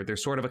 Like they're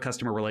sort of a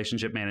customer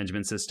relationship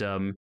management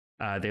system.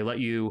 They let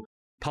you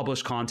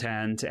publish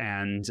content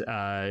and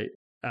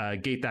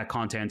gate that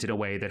content in a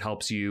way that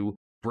helps you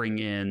bring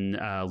in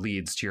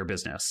leads to your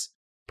business.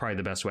 Probably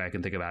the best way I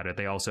can think about it.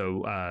 They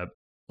also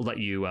let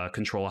you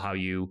control how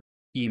you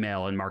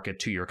email and market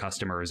to your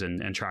customers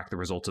and track the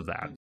results of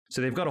that.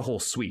 So they've got a whole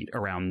suite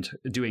around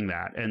doing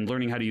that, and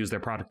learning how to use their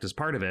product is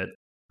part of it.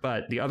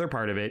 But the other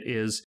part of it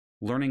is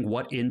learning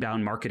what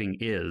inbound marketing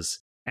is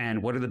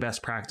and what are the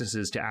best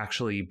practices to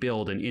actually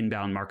build an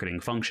inbound marketing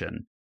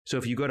function. So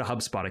if you go to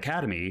HubSpot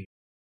Academy,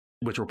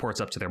 which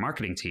reports up to their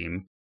marketing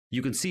team,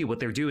 you can see what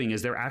they're doing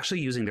is they're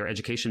actually using their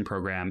education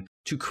program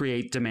to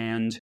create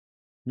demand,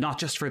 not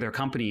just for their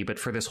company, but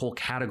for this whole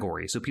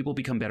category. So people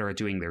become better at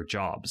doing their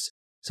jobs.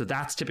 So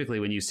that's typically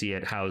when you see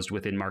it housed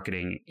within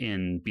marketing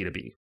in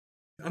B2B.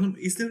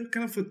 Is there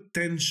kind of a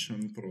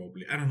tension,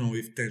 probably? I don't know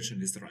if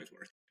tension is the right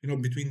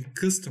word, between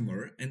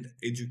customer and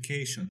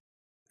education.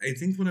 I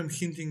think what I'm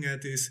hinting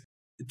at is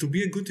to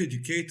be a good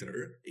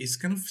educator is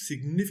kind of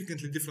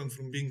significantly different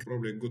from being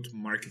probably a good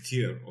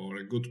marketeer or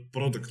a good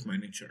product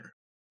manager.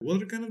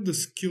 What are kind of the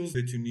skills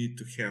that you need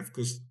to have?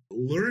 Because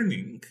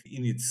learning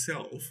in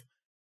itself,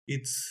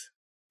 it's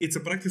a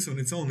practice on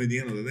its own at the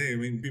end of the day. I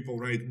mean, people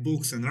write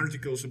books and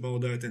articles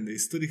about that, and they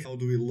study how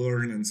do we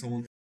learn and so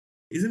on.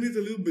 Isn't it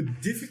a little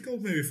bit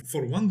difficult maybe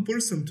for one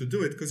person to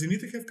do it? Because you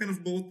need to have kind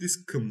of both this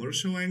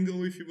commercial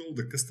angle, if you will,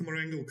 the customer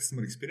angle,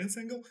 customer experience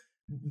angle,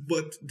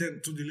 but then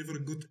to deliver a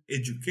good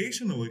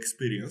educational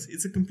experience,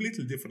 it's a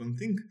completely different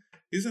thing,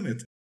 isn't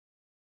it?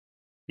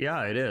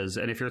 Yeah, it is.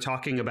 And if you're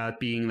talking about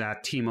being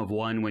that team of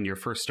one when you're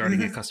first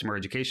starting a customer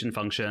education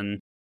function,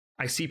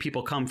 I see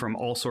people come from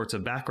all sorts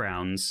of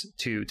backgrounds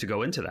to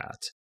go into that.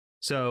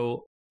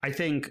 So I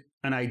think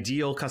an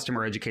ideal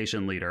customer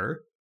education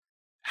leader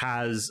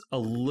has a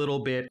little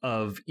bit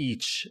of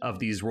each of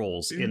these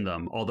roles in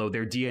them, although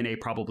their DNA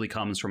probably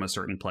comes from a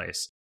certain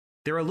place.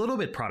 They're a little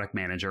bit product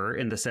manager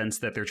in the sense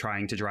that they're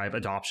trying to drive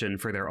adoption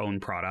for their own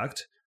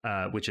product,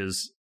 which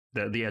is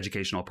the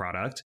educational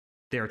product.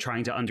 They're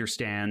trying to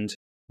understand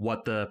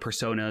what the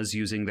personas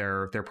using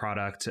their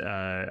product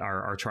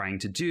are trying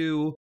to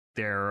do.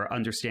 They're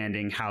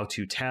understanding how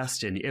to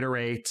test and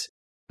iterate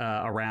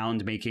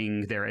around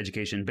making their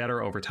education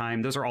better over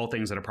time. Those are all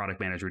things that a product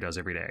manager does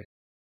every day.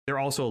 They're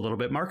also a little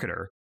bit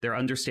marketer. They're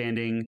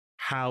understanding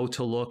how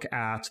to look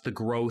at the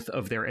growth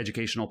of their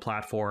educational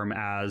platform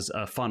as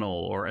a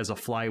funnel or as a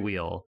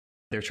flywheel.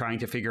 They're trying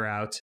to figure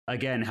out,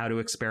 again, how to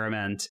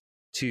experiment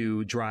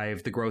to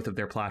drive the growth of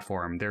their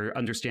platform. They're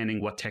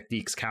understanding what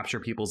techniques capture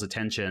people's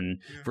attention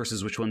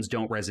versus which ones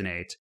don't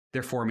resonate.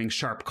 They're forming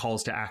sharp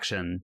calls to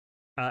action.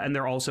 And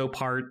they're also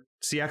part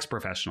CX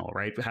professional,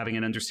 right? Having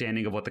an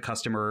understanding of what the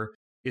customer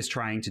is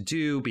trying to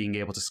do, being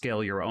able to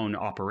scale your own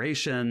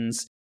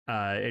operations,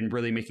 and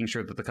really making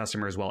sure that the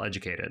customer is well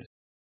educated.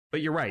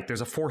 But you're right,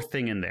 there's a fourth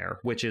thing in there,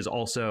 which is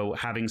also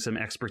having some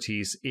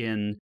expertise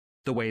in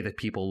the way that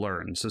people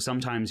learn. So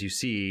sometimes you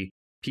see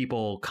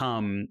people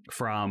come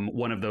from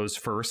one of those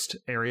first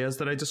areas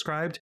that I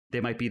described. They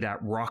might be that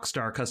rock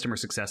star customer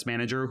success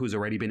manager who's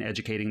already been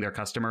educating their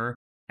customer,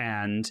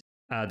 and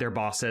their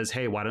boss says,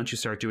 hey, why don't you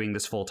start doing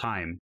this full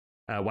time?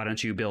 Why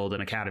don't you build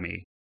an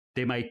academy?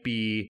 They might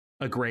be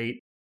a great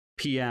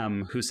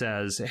PM who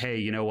says, hey,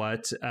 you know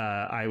what?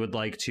 I would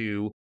like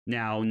to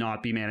now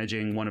not be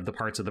managing one of the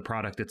parts of the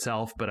product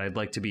itself, but I'd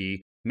like to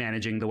be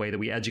managing the way that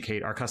we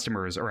educate our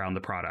customers around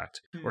the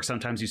product. Or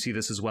sometimes you see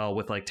this as well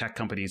with like tech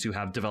companies who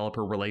have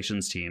developer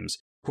relations teams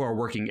who are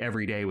working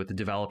every day with the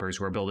developers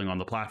who are building on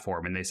the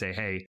platform. And they say,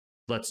 hey,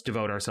 let's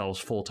devote ourselves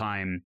full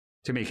time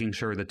to making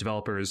sure that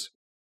developers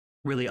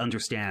really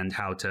understand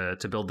how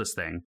to build this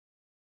thing.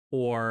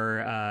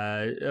 Or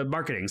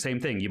marketing, same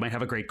thing. You might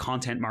have a great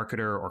content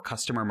marketer or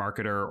customer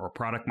marketer or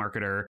product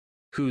marketer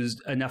whose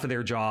enough of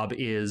their job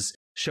is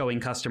showing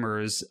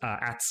customers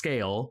at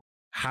scale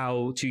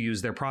how to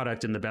use their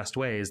product in the best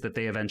ways that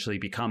they eventually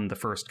become the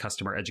first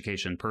customer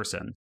education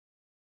person.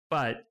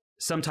 But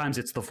sometimes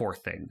it's the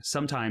fourth thing.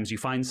 Sometimes you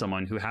find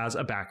someone who has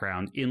a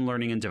background in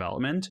learning and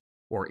development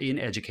or in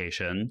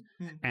education,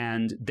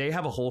 and they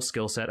have a whole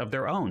skill set of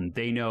their own.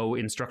 They know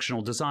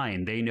instructional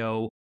design. They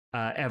know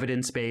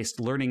evidence-based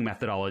learning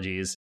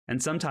methodologies.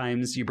 And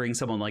sometimes you bring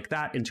someone like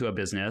that into a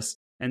business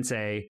and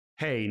say,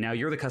 hey, now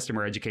you're the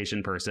customer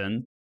education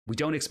person. We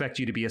don't expect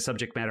you to be a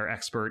subject matter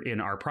expert in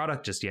our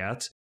product just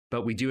yet,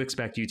 but we do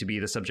expect you to be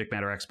the subject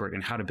matter expert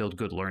in how to build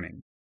good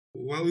learning.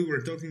 While we were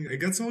talking, I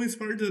got so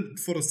inspired that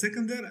for a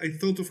second there, I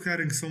thought of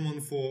hiring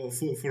someone for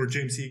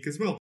GemSeek as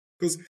well.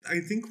 Because I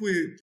think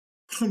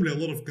probably a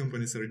lot of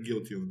companies are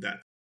guilty of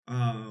that.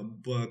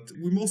 But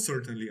we most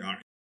certainly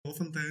are.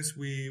 Oftentimes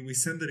we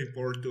send a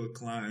report to a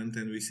client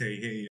and we say,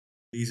 hey,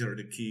 these are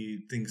the key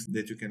things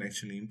that you can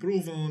actually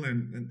improve on,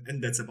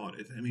 and that's about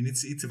it. I mean,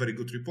 it's a very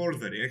good report,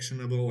 very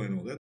actionable and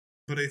all that.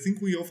 But I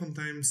think we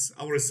oftentimes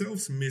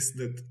ourselves miss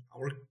that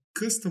our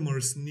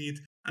customers need,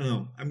 I don't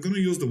know, I'm going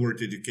to use the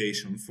word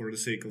education for the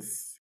sake of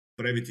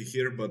brevity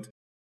here, but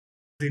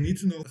they need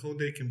to know how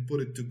they can put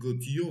it to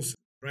good use.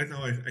 Right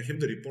now, I have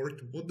the report.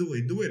 What do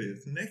I do with it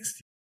next?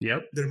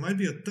 Yep. There might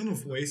be a ton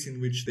of ways in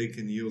which they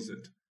can use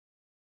it.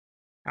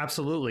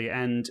 Absolutely.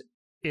 And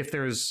if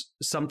there's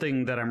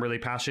something that I'm really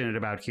passionate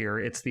about here,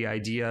 it's the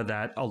idea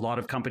that a lot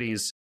of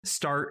companies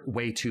start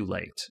way too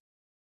late.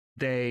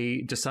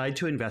 They decide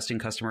to invest in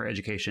customer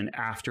education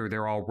after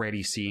they're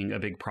already seeing a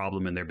big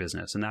problem in their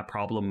business. And that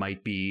problem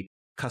might be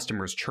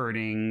customers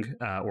churning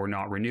or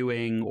not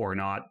renewing or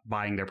not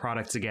buying their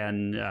products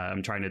again.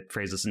 I'm trying to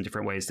phrase this in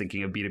different ways,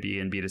 thinking of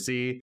B2B and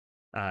B2C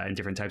and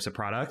different types of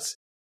products.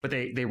 But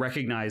they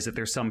recognize that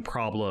there's some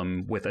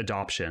problem with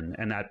adoption,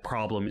 and that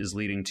problem is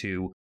leading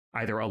to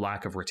either a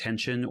lack of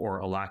retention or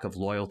a lack of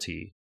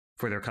loyalty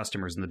for their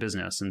customers in the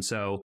business. And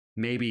so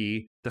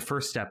maybe the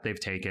first step they've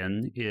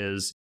taken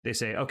is they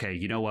say, okay,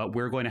 you know what?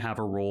 We're going to have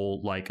a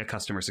role like a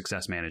customer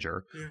success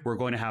manager. Yeah. We're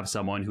going to have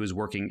someone who is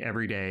working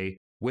every day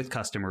with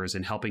customers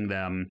and helping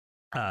them,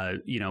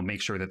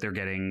 make sure that they're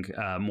getting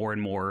more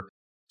and more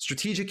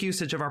strategic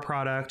usage of our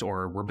product,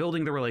 or we're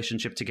building the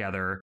relationship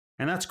together.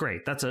 And that's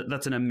great. That's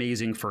an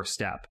amazing first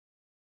step.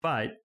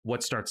 But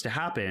what starts to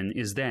happen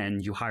is then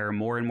you hire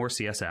more and more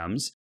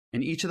CSMs,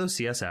 and each of those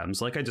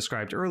CSMs, like I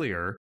described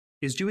earlier,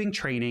 is doing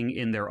training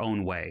in their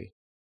own way.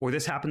 Or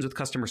this happens with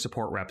customer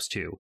support reps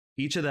too.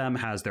 Each of them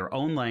has their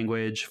own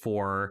language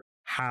for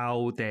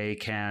how they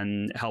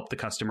can help the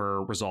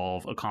customer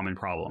resolve a common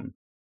problem.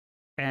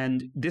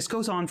 And this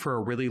goes on for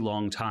a really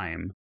long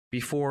time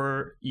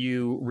before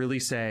you really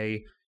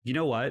say, you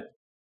know what?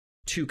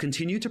 To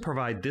continue to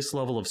provide this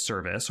level of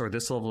service or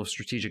this level of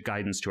strategic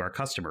guidance to our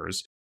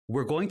customers,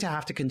 we're going to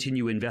have to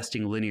continue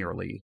investing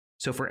linearly.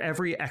 So for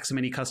every X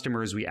many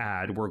customers we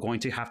add, we're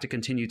going to have to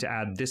continue to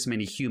add this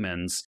many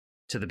humans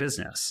to the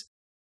business.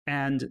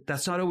 And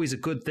that's not always a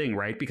good thing,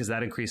 right? Because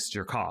that increases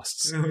your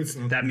costs. No, it's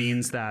not. That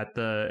means that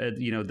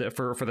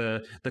for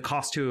the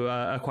cost to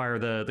acquire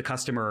the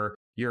customer,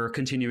 you're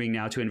continuing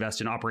now to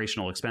invest in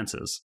operational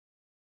expenses.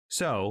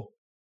 So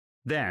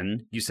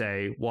then you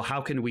say, well,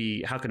 how can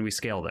we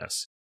scale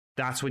this?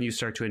 That's when you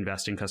start to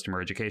invest in customer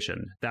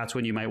education. That's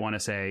when you might want to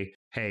say,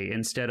 hey,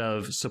 instead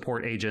of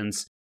support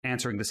agents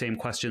answering the same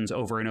questions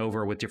over and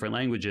over with different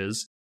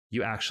languages,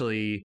 you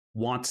actually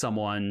want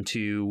someone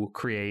to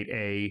create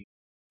a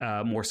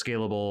more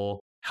scalable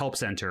help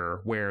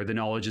center where the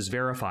knowledge is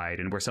verified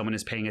and where someone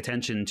is paying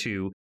attention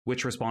to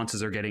which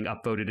responses are getting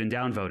upvoted and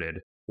downvoted,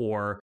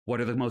 or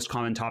what are the most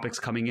common topics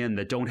coming in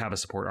that don't have a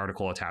support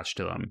article attached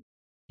to them.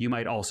 You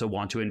might also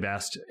want to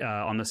invest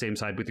on the same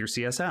side with your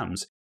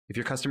CSMs. If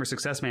your customer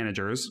success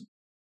managers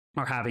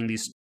are having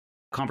these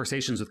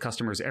conversations with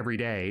customers every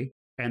day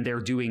and they're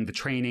doing the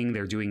training,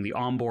 they're doing the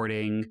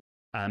onboarding,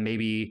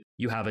 maybe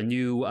you have a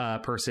new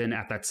person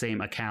at that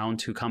same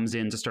account who comes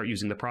in to start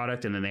using the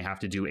product and then they have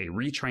to do a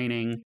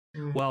retraining.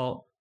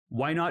 Well,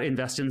 why not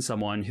invest in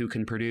someone who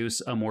can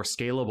produce a more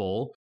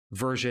scalable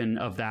version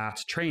of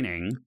that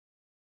training?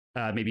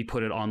 Maybe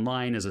put it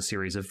online as a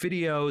series of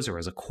videos or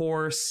as a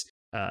course,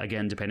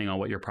 again, depending on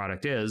what your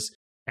product is.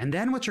 And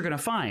then what you're going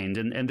to find,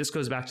 and this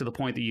goes back to the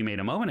point that you made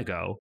a moment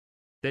ago,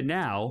 that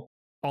now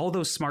all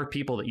those smart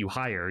people that you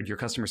hired, your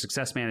customer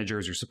success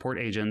managers, your support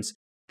agents,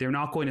 they're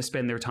not going to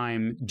spend their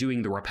time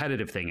doing the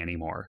repetitive thing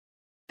anymore.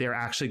 They're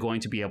actually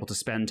going to be able to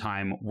spend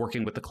time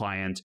working with the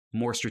client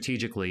more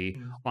strategically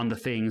on the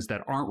things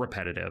that aren't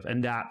repetitive.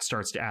 And that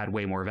starts to add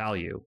way more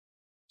value.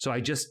 So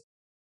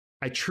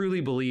I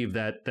truly believe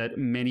that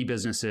many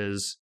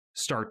businesses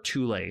start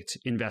too late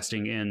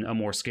investing in a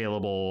more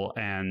scalable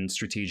and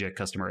strategic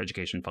customer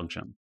education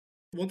function.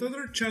 What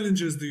other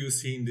challenges do you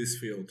see in this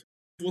field?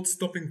 What's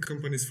stopping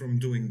companies from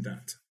doing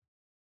that?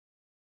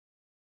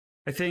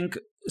 I think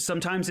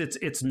sometimes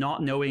it's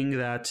not knowing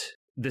that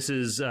this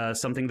is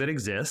something that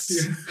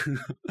exists.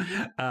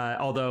 Yeah.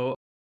 Although,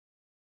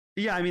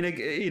 yeah, I mean,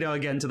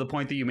 again, to the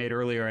point that you made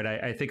earlier, and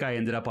I think I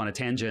ended up on a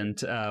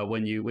tangent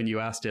when you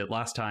asked it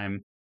last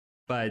time.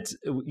 But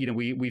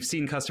we've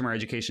seen customer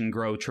education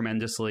grow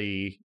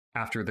tremendously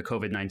after the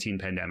COVID-19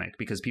 pandemic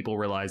because people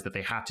realized that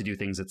they had to do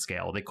things at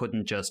scale. They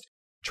couldn't just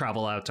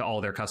travel out to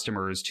all their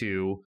customers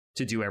to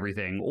do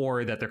everything,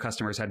 or that their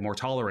customers had more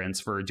tolerance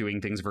for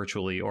doing things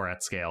virtually or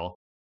at scale.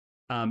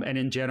 And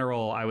in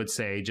general, I would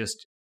say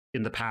just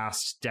in the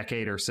past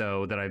decade or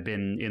so that I've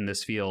been in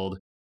this field,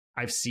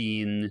 I've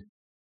seen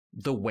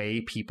the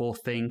way people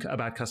think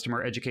about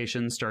customer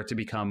education start to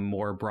become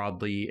more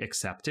broadly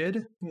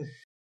accepted.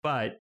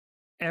 But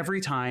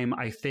every time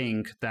I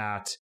think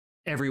that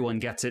everyone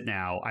gets it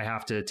now, I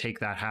have to take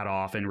that hat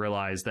off and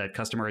realize that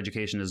customer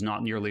education is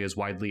not nearly as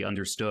widely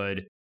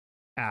understood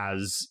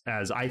as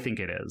I think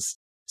it is.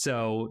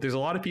 So there's a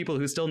lot of people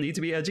who still need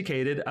to be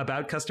educated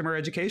about customer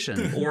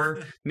education, or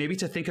maybe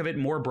to think of it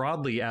more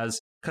broadly as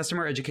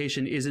customer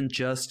education isn't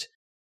just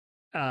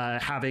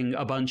having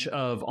a bunch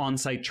of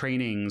on-site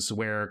trainings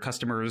where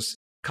customers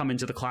come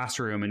into the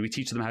classroom and we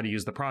teach them how to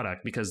use the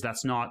product, because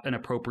that's not an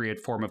appropriate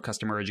form of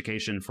customer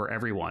education for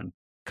everyone.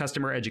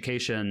 Customer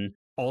education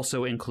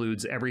also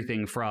includes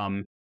everything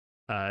from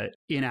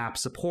in-app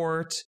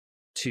support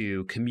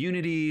to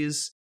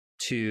communities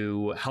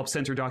to help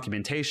center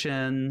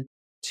documentation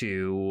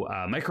to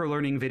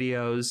microlearning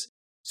videos.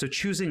 So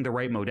choosing the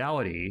right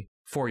modality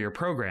for your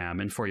program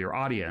and for your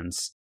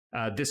audience,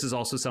 this is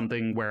also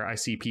something where I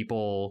see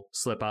people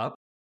slip up.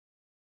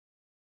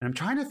 And I'm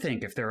trying to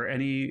think if there are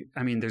any,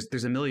 I mean,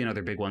 there's a million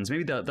other big ones.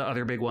 Maybe the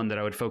other big one that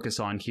I would focus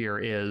on here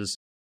is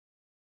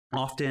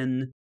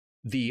often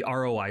the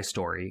ROI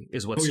story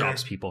is what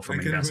stops people from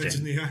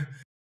investing. Imagine,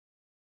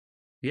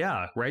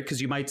 Yeah, right?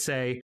 Because you might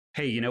say,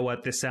 hey, you know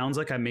what? This sounds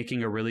like I'm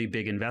making a really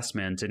big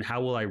investment, and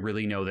how will I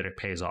really know that it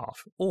pays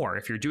off? Or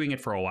if you're doing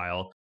it for a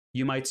while,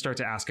 you might start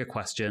to ask a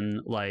question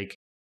like,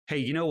 hey,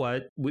 you know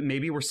what?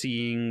 Maybe we're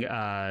seeing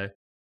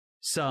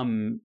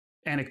some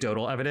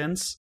anecdotal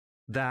evidence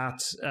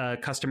that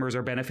customers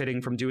are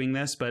benefiting from doing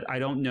this, but I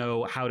don't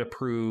know how to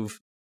prove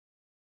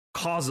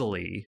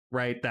causally,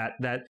 right?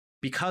 That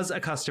because a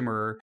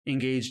customer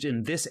engaged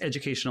in this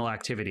educational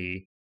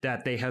activity,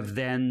 that they have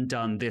then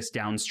done this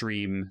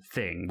downstream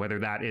thing, whether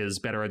that is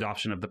better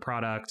adoption of the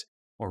product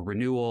or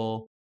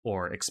renewal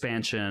or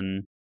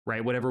expansion,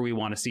 right? Whatever we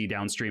want to see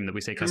downstream that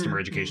we say customer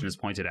education is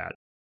pointed at.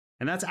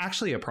 And that's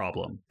actually a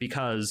problem,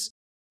 because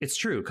it's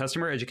true.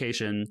 Customer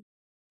education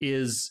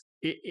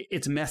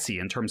it's messy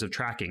in terms of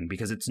tracking,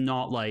 because it's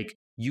not like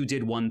you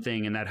did one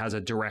thing and that has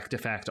a direct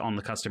effect on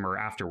the customer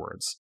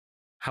afterwards.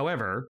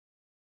 However,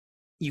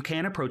 you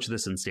can approach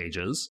this in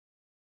stages,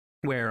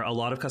 where a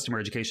lot of customer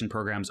education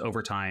programs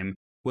over time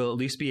will at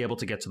least be able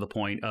to get to the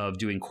point of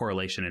doing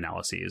correlation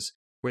analyses,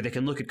 where they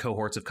can look at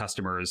cohorts of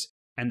customers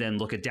and then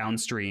look at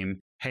downstream,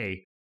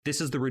 hey,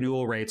 this is the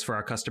renewal rates for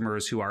our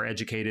customers who are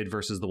educated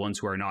versus the ones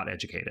who are not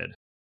educated.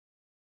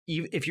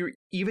 If you're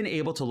even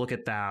able to look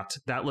at that,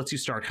 that lets you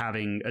start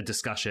having a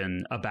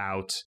discussion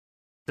about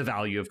the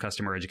value of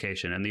customer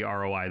education and the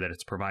ROI that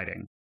it's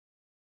providing.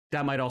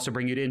 That might also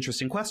bring you to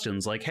interesting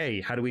questions like,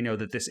 hey, how do we know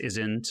that this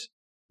isn't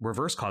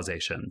reverse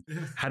causation?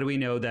 How do we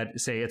know that,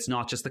 say, it's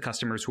not just the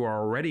customers who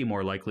are already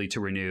more likely to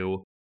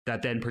renew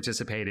that then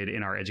participated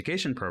in our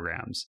education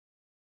programs?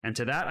 And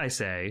to that I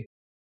say,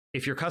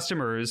 if your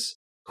customers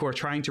who are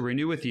trying to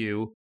renew with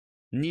you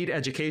need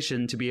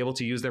education to be able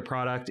to use their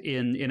product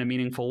in a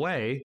meaningful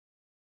way,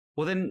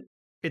 well, then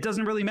it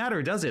doesn't really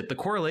matter, does it? The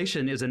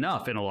correlation is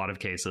enough in a lot of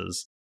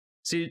cases.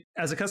 So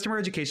as a customer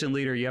education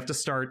leader, you have to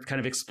start kind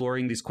of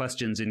exploring these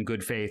questions in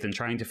good faith and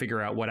trying to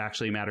figure out what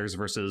actually matters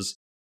versus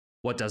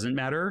what doesn't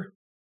matter.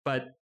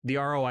 But the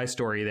ROI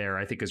story there,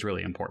 I think, is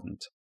really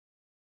important.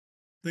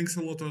 Thanks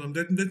a lot, Adam.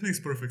 That makes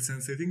perfect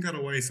sense. I think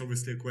ROI is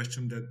obviously a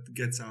question that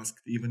gets asked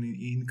even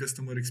in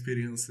customer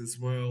experience as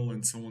well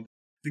and so on.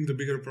 I think the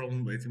bigger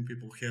problem I think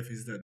people have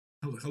is that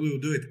how do you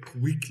do it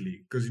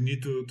quickly? Because you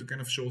need to kind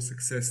of show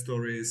success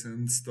stories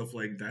and stuff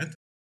like that.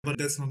 But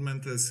that's not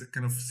meant as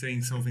kind of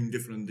saying something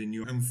different than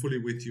you. I'm fully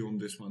with you on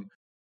this one.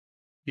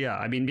 Yeah,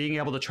 I mean, being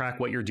able to track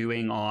what you're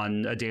doing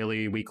on a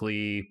daily,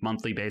 weekly,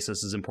 monthly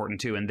basis is important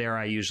too. And there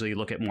I usually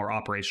look at more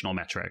operational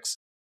metrics.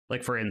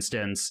 Like, for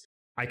instance,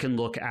 I can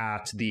look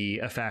at the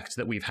effect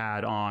that we've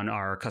had on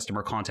our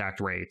customer contact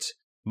rate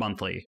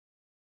monthly.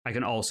 I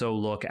can also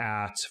look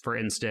at, for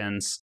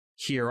instance,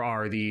 here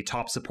are the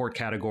top support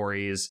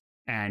categories,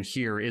 and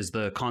here is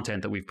the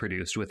content that we've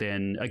produced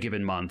within a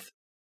given month.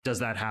 Does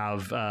that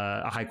have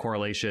a high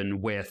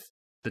correlation with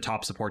the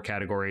top support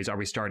categories? Are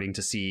we starting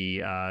to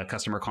see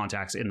customer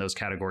contacts in those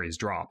categories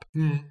drop?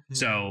 Mm-hmm.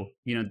 So,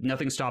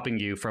 nothing's stopping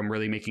you from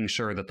really making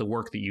sure that the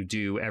work that you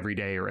do every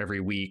day or every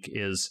week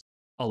is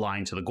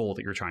aligned to the goal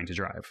that you're trying to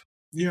drive.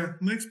 Yeah,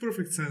 makes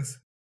perfect sense.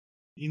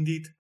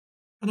 Indeed.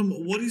 Adam,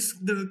 what is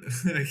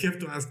I have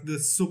to ask the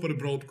super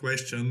broad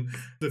question,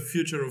 the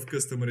future of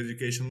customer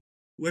education.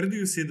 Where do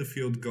you see the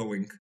field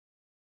going?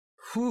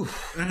 Whew.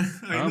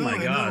 My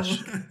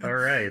gosh. All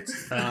right.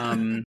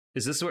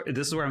 Is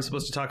this where I'm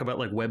supposed to talk about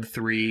like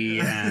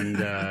Web3 and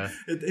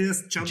it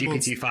is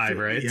GPT-5,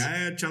 right?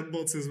 Yeah,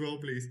 chatbots as well,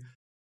 please.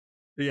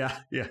 Yeah.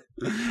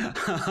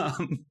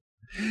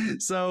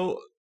 So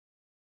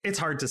it's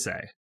hard to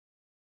say.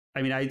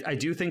 I mean, I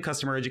do think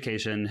customer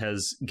education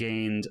has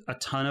gained a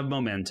ton of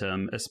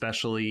momentum,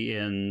 especially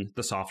in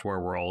the software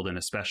world and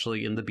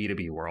especially in the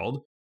B2B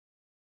world.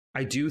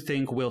 I do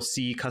think we'll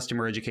see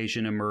customer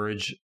education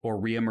emerge or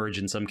reemerge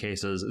in some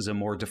cases as a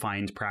more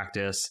defined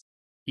practice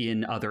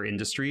in other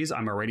industries.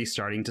 I'm already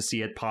starting to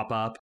see it pop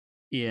up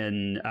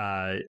in,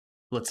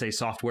 let's say,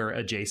 software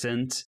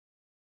adjacent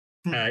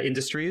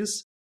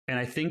industries. And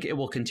I think it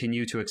will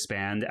continue to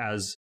expand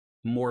as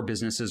more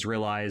businesses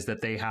realize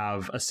that they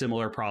have a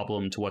similar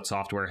problem to what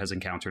software has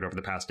encountered over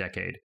the past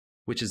decade,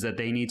 which is that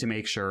they need to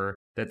make sure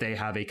that they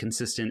have a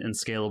consistent and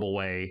scalable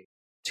way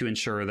to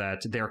ensure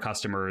that their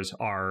customers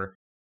are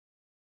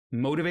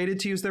motivated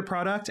to use their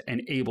product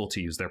and able to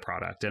use their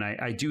product. And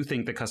I do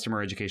think that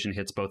customer education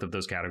hits both of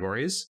those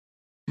categories.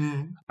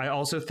 I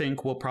also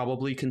think we'll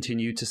probably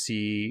continue to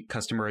see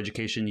customer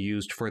education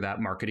used for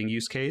that marketing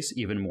use case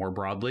even more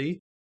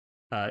broadly,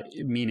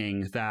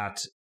 meaning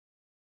that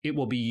it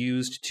will be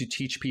used to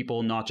teach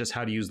people not just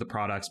how to use the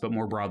products, but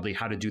more broadly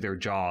how to do their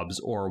jobs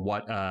or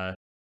what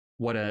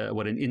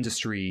an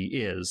industry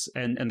is.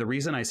 And the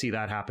reason I see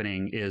that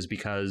happening is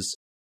because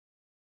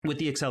with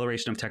the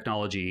acceleration of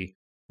technology,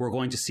 we're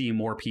going to see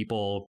more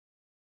people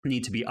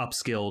need to be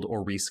upskilled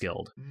or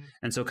reskilled.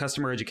 And so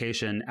customer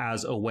education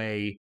as a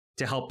way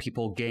to help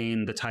people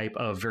gain the type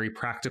of very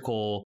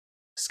practical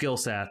skill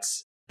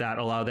sets that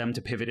allow them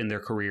to pivot in their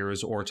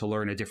careers or to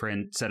learn a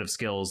different set of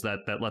skills that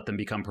let them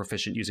become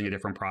proficient using a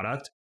different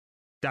product,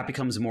 that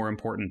becomes more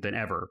important than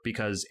ever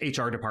because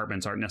HR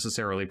departments aren't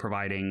necessarily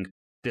providing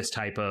this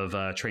type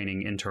of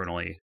training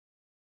internally.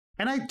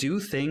 And I do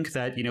think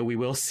that, we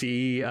will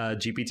see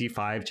GPT-5,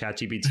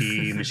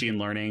 ChatGPT, machine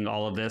learning,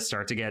 all of this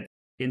start to get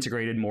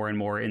integrated more and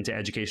more into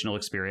educational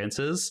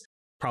experiences.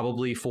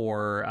 Probably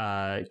for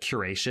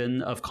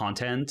curation of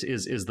content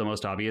is the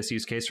most obvious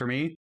use case for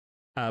me.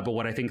 But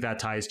what I think that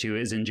ties to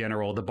is, in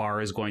general, the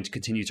bar is going to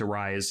continue to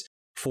rise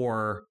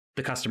for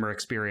the customer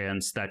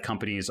experience that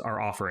companies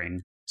are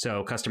offering.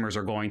 So customers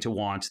are going to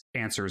want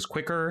answers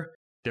quicker.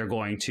 They're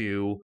going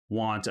to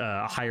want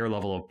a higher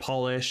level of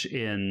polish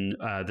in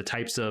the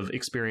types of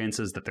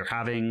experiences that they're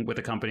having with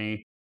a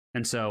company.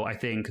 And so I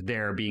think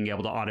they're being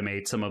able to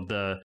automate some of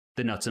the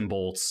nuts and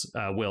bolts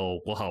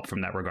will help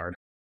from that regard.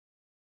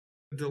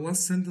 The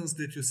last sentence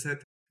that you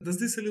said, does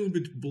this a little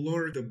bit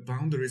blur the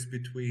boundaries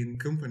between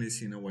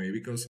companies in a way?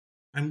 Because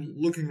I'm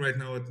looking right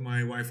now at my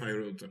Wi-Fi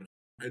router.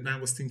 And I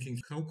was thinking,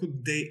 how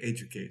could they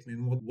educate me?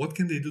 And what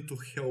can they do to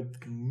help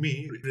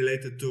me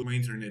related to my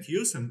internet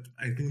use? And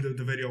I think that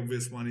the very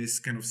obvious one is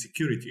kind of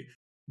security.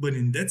 But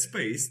in that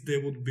space,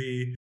 there would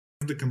be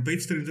the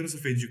competitor in terms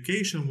of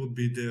education would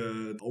be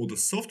the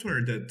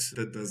software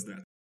that does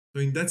that.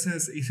 So in that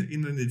sense,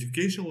 in an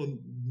educational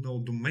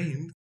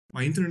domain,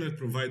 my internet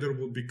provider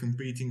would be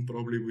competing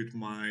probably with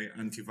my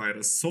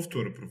antivirus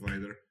software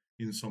provider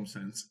in some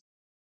sense.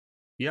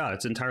 Yeah,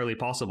 it's entirely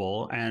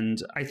possible. And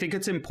I think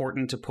it's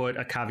important to put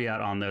a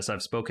caveat on this.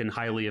 I've spoken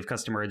highly of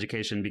customer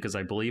education because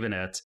I believe in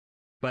it,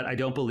 but I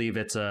don't believe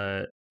it's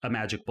a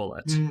magic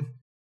bullet.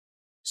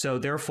 So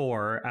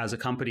therefore, as a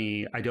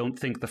company, I don't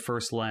think the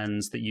first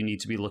lens that you need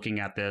to be looking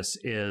at this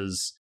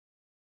is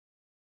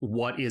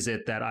what is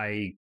it that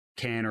I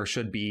can or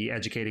should be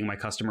educating my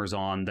customers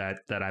on that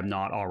I'm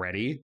not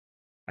already.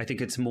 I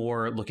think it's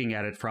more looking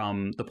at it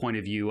from the point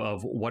of view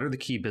of what are the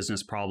key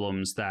business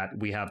problems that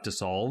we have to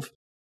solve,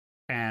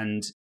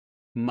 and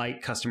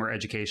might customer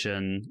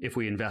education, if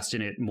we invest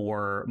in it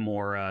more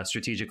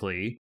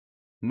strategically,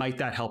 might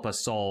that help us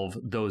solve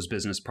those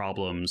business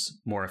problems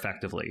more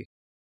effectively?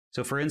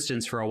 So for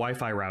instance, for a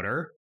Wi-Fi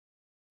router,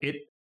 it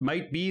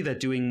might be that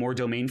doing more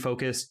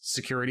domain-focused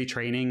security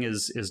training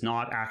is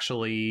not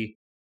actually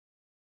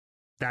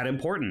that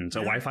important. A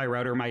Wi-Fi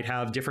router might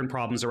have different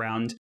problems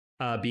around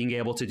being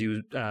able to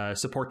do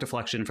support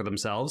deflection for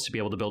themselves, to be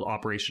able to build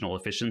operational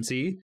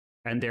efficiency,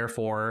 and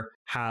therefore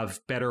have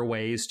better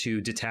ways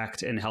to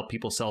detect and help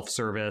people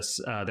self-service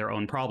their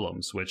own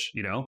problems, which,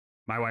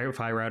 my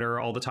Wi-Fi router,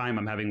 all the time,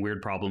 I'm having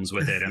weird problems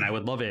with it. And I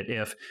would love it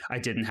if I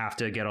didn't have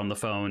to get on the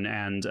phone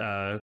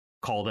and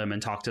call them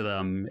and talk to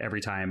them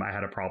every time I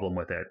had a problem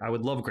with it. I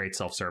would love great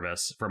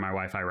self-service for my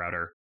Wi-Fi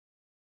router.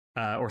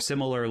 Or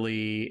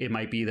similarly, it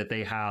might be that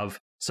they have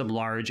some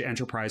large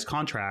enterprise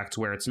contracts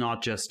where it's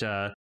not just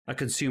a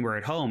consumer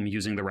at home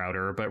using the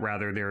router, but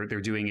rather they're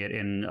doing it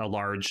in a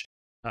large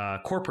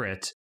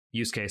corporate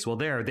use case. Well,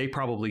 they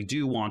probably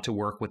do want to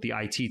work with the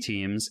IT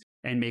teams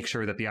and make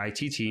sure that the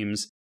IT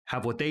teams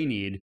have what they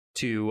need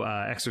to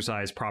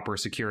exercise proper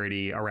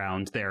security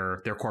around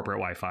their corporate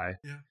Wi-Fi.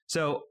 Yeah.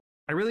 So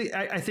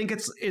I think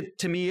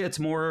to me, it's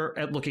more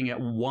at looking at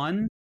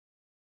one,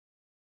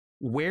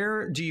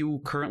 where do you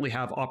currently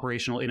have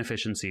operational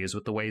inefficiencies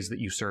with the ways that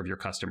you serve your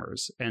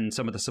customers? And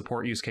some of the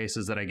support use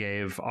cases that I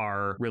gave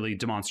are really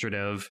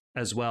demonstrative,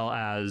 as well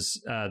as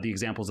the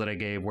examples that I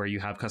gave where you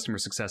have customer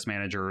success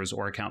managers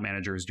or account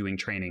managers doing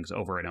trainings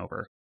over and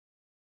over.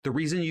 The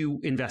reason you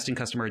invest in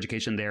customer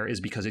education there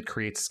is because it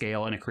creates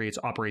scale and it creates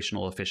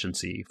operational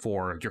efficiency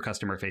for your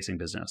customer-facing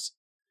business.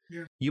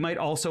 Yeah. You might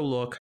also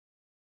look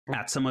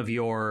at some of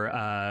your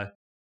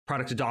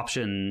product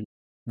adoption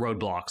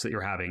roadblocks that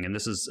you're having, and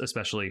this is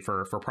especially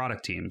for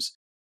product teams.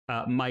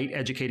 Might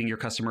educating your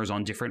customers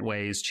on different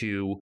ways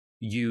to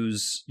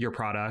use your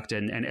product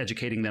and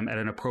educating them at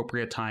an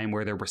appropriate time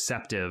where they're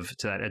receptive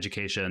to that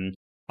education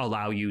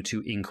allow you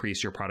to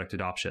increase your product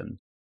adoption.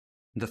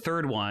 The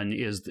third one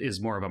is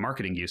more of a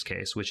marketing use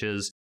case, which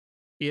is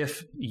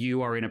if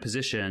you are in a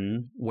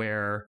position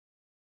where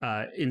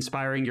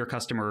inspiring your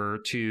customer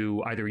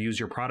to either use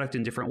your product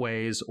in different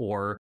ways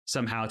or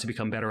somehow to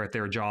become better at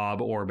their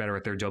job or better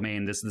at their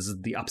domain, this is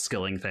the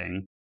upskilling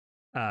thing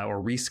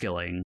or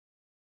reskilling.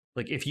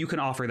 Like if you can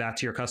offer that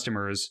to your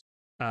customers,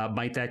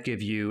 might that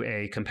give you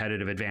a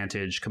competitive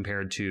advantage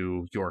compared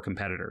to your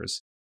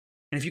competitors?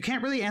 And if you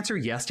can't really answer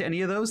yes to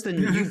any of those, then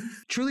you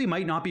truly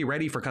might not be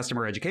ready for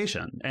customer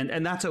education.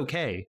 And that's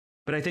okay.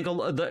 But I think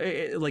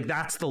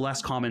that's the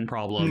less common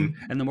problem.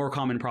 And the more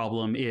common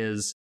problem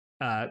is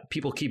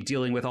people keep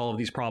dealing with all of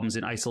these problems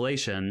in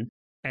isolation.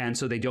 And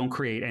so they don't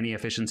create any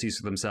efficiencies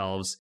for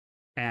themselves.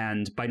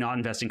 And by not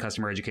investing in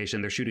customer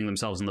education, they're shooting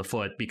themselves in the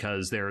foot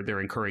because they're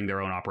incurring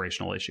their own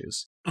operational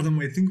issues. Adam,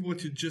 I think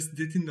what you just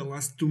did in the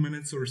last 2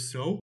 minutes or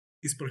so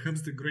is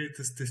perhaps the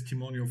greatest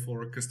testimonial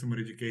for customer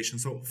education.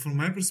 So from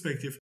my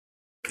perspective,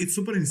 it's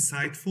super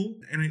insightful.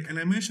 And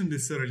I mentioned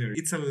this earlier.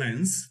 It's a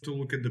lens to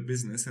look at the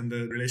business and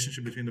the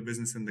relationship between the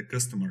business and the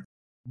customer.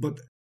 But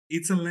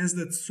it's a lens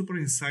that's super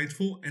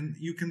insightful, and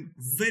you can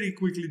very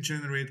quickly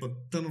generate a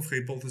ton of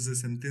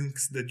hypotheses and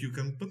things that you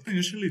can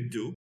potentially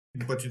do,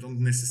 but you don't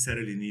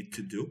necessarily need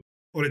to do.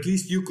 Or at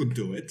least you could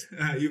do it.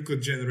 You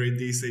could generate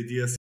these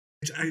ideas.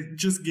 I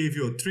just gave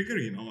you a trigger,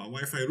 a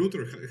Wi-Fi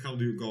router. How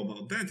do you go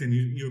about that? And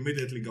you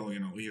immediately go,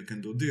 you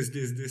can do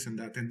this, and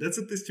that. And that's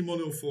a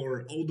testimonial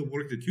for all the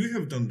work that you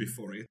have done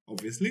before it,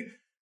 obviously,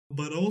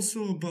 but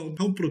also about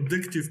how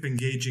productive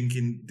engaging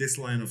in this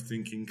line of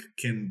thinking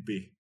can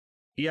be.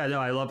 Yeah,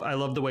 no, I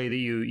love the way that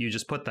you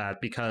just put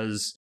that,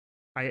 because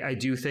I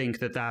do think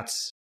that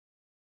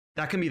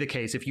can be the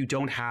case if you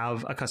don't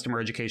have a customer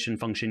education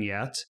function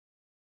yet.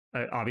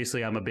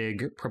 Obviously, I'm a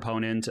big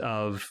proponent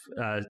of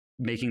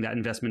making that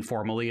investment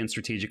formally and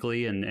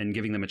strategically and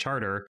giving them a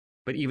charter.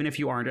 But even if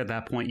you aren't at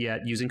that point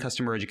yet, using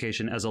customer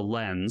education as a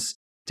lens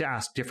to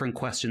ask different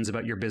questions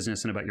about your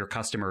business and about your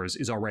customers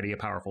is already a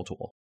powerful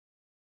tool.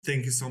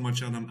 Thank you so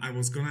much, Adam. I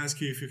was going to ask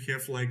you if you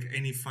have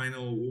any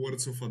final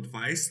words of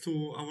advice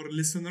to our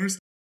listeners.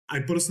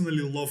 I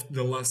personally loved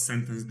the last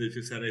sentence that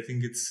you said. I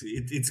think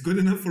it's good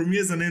enough for me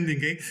as an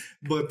ending,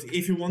 But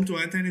if you want to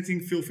add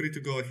anything, feel free to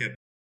go ahead.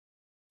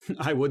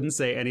 I wouldn't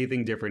say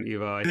anything different,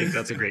 Ivo. I think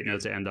that's a great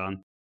note to end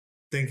on.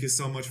 Thank you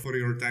so much for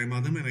your time,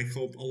 Adam, and I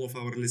hope all of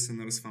our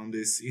listeners found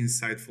this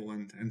insightful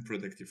and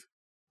productive.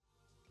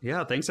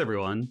 Yeah, thanks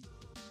everyone.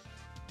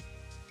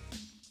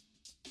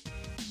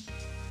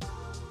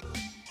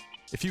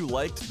 If you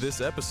liked this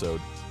episode,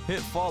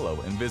 hit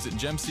follow and visit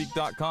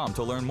GemSeek.com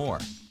to learn more.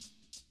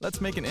 Let's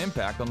make an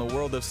impact on the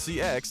world of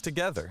CX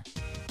together.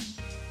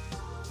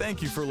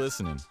 Thank you for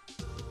listening.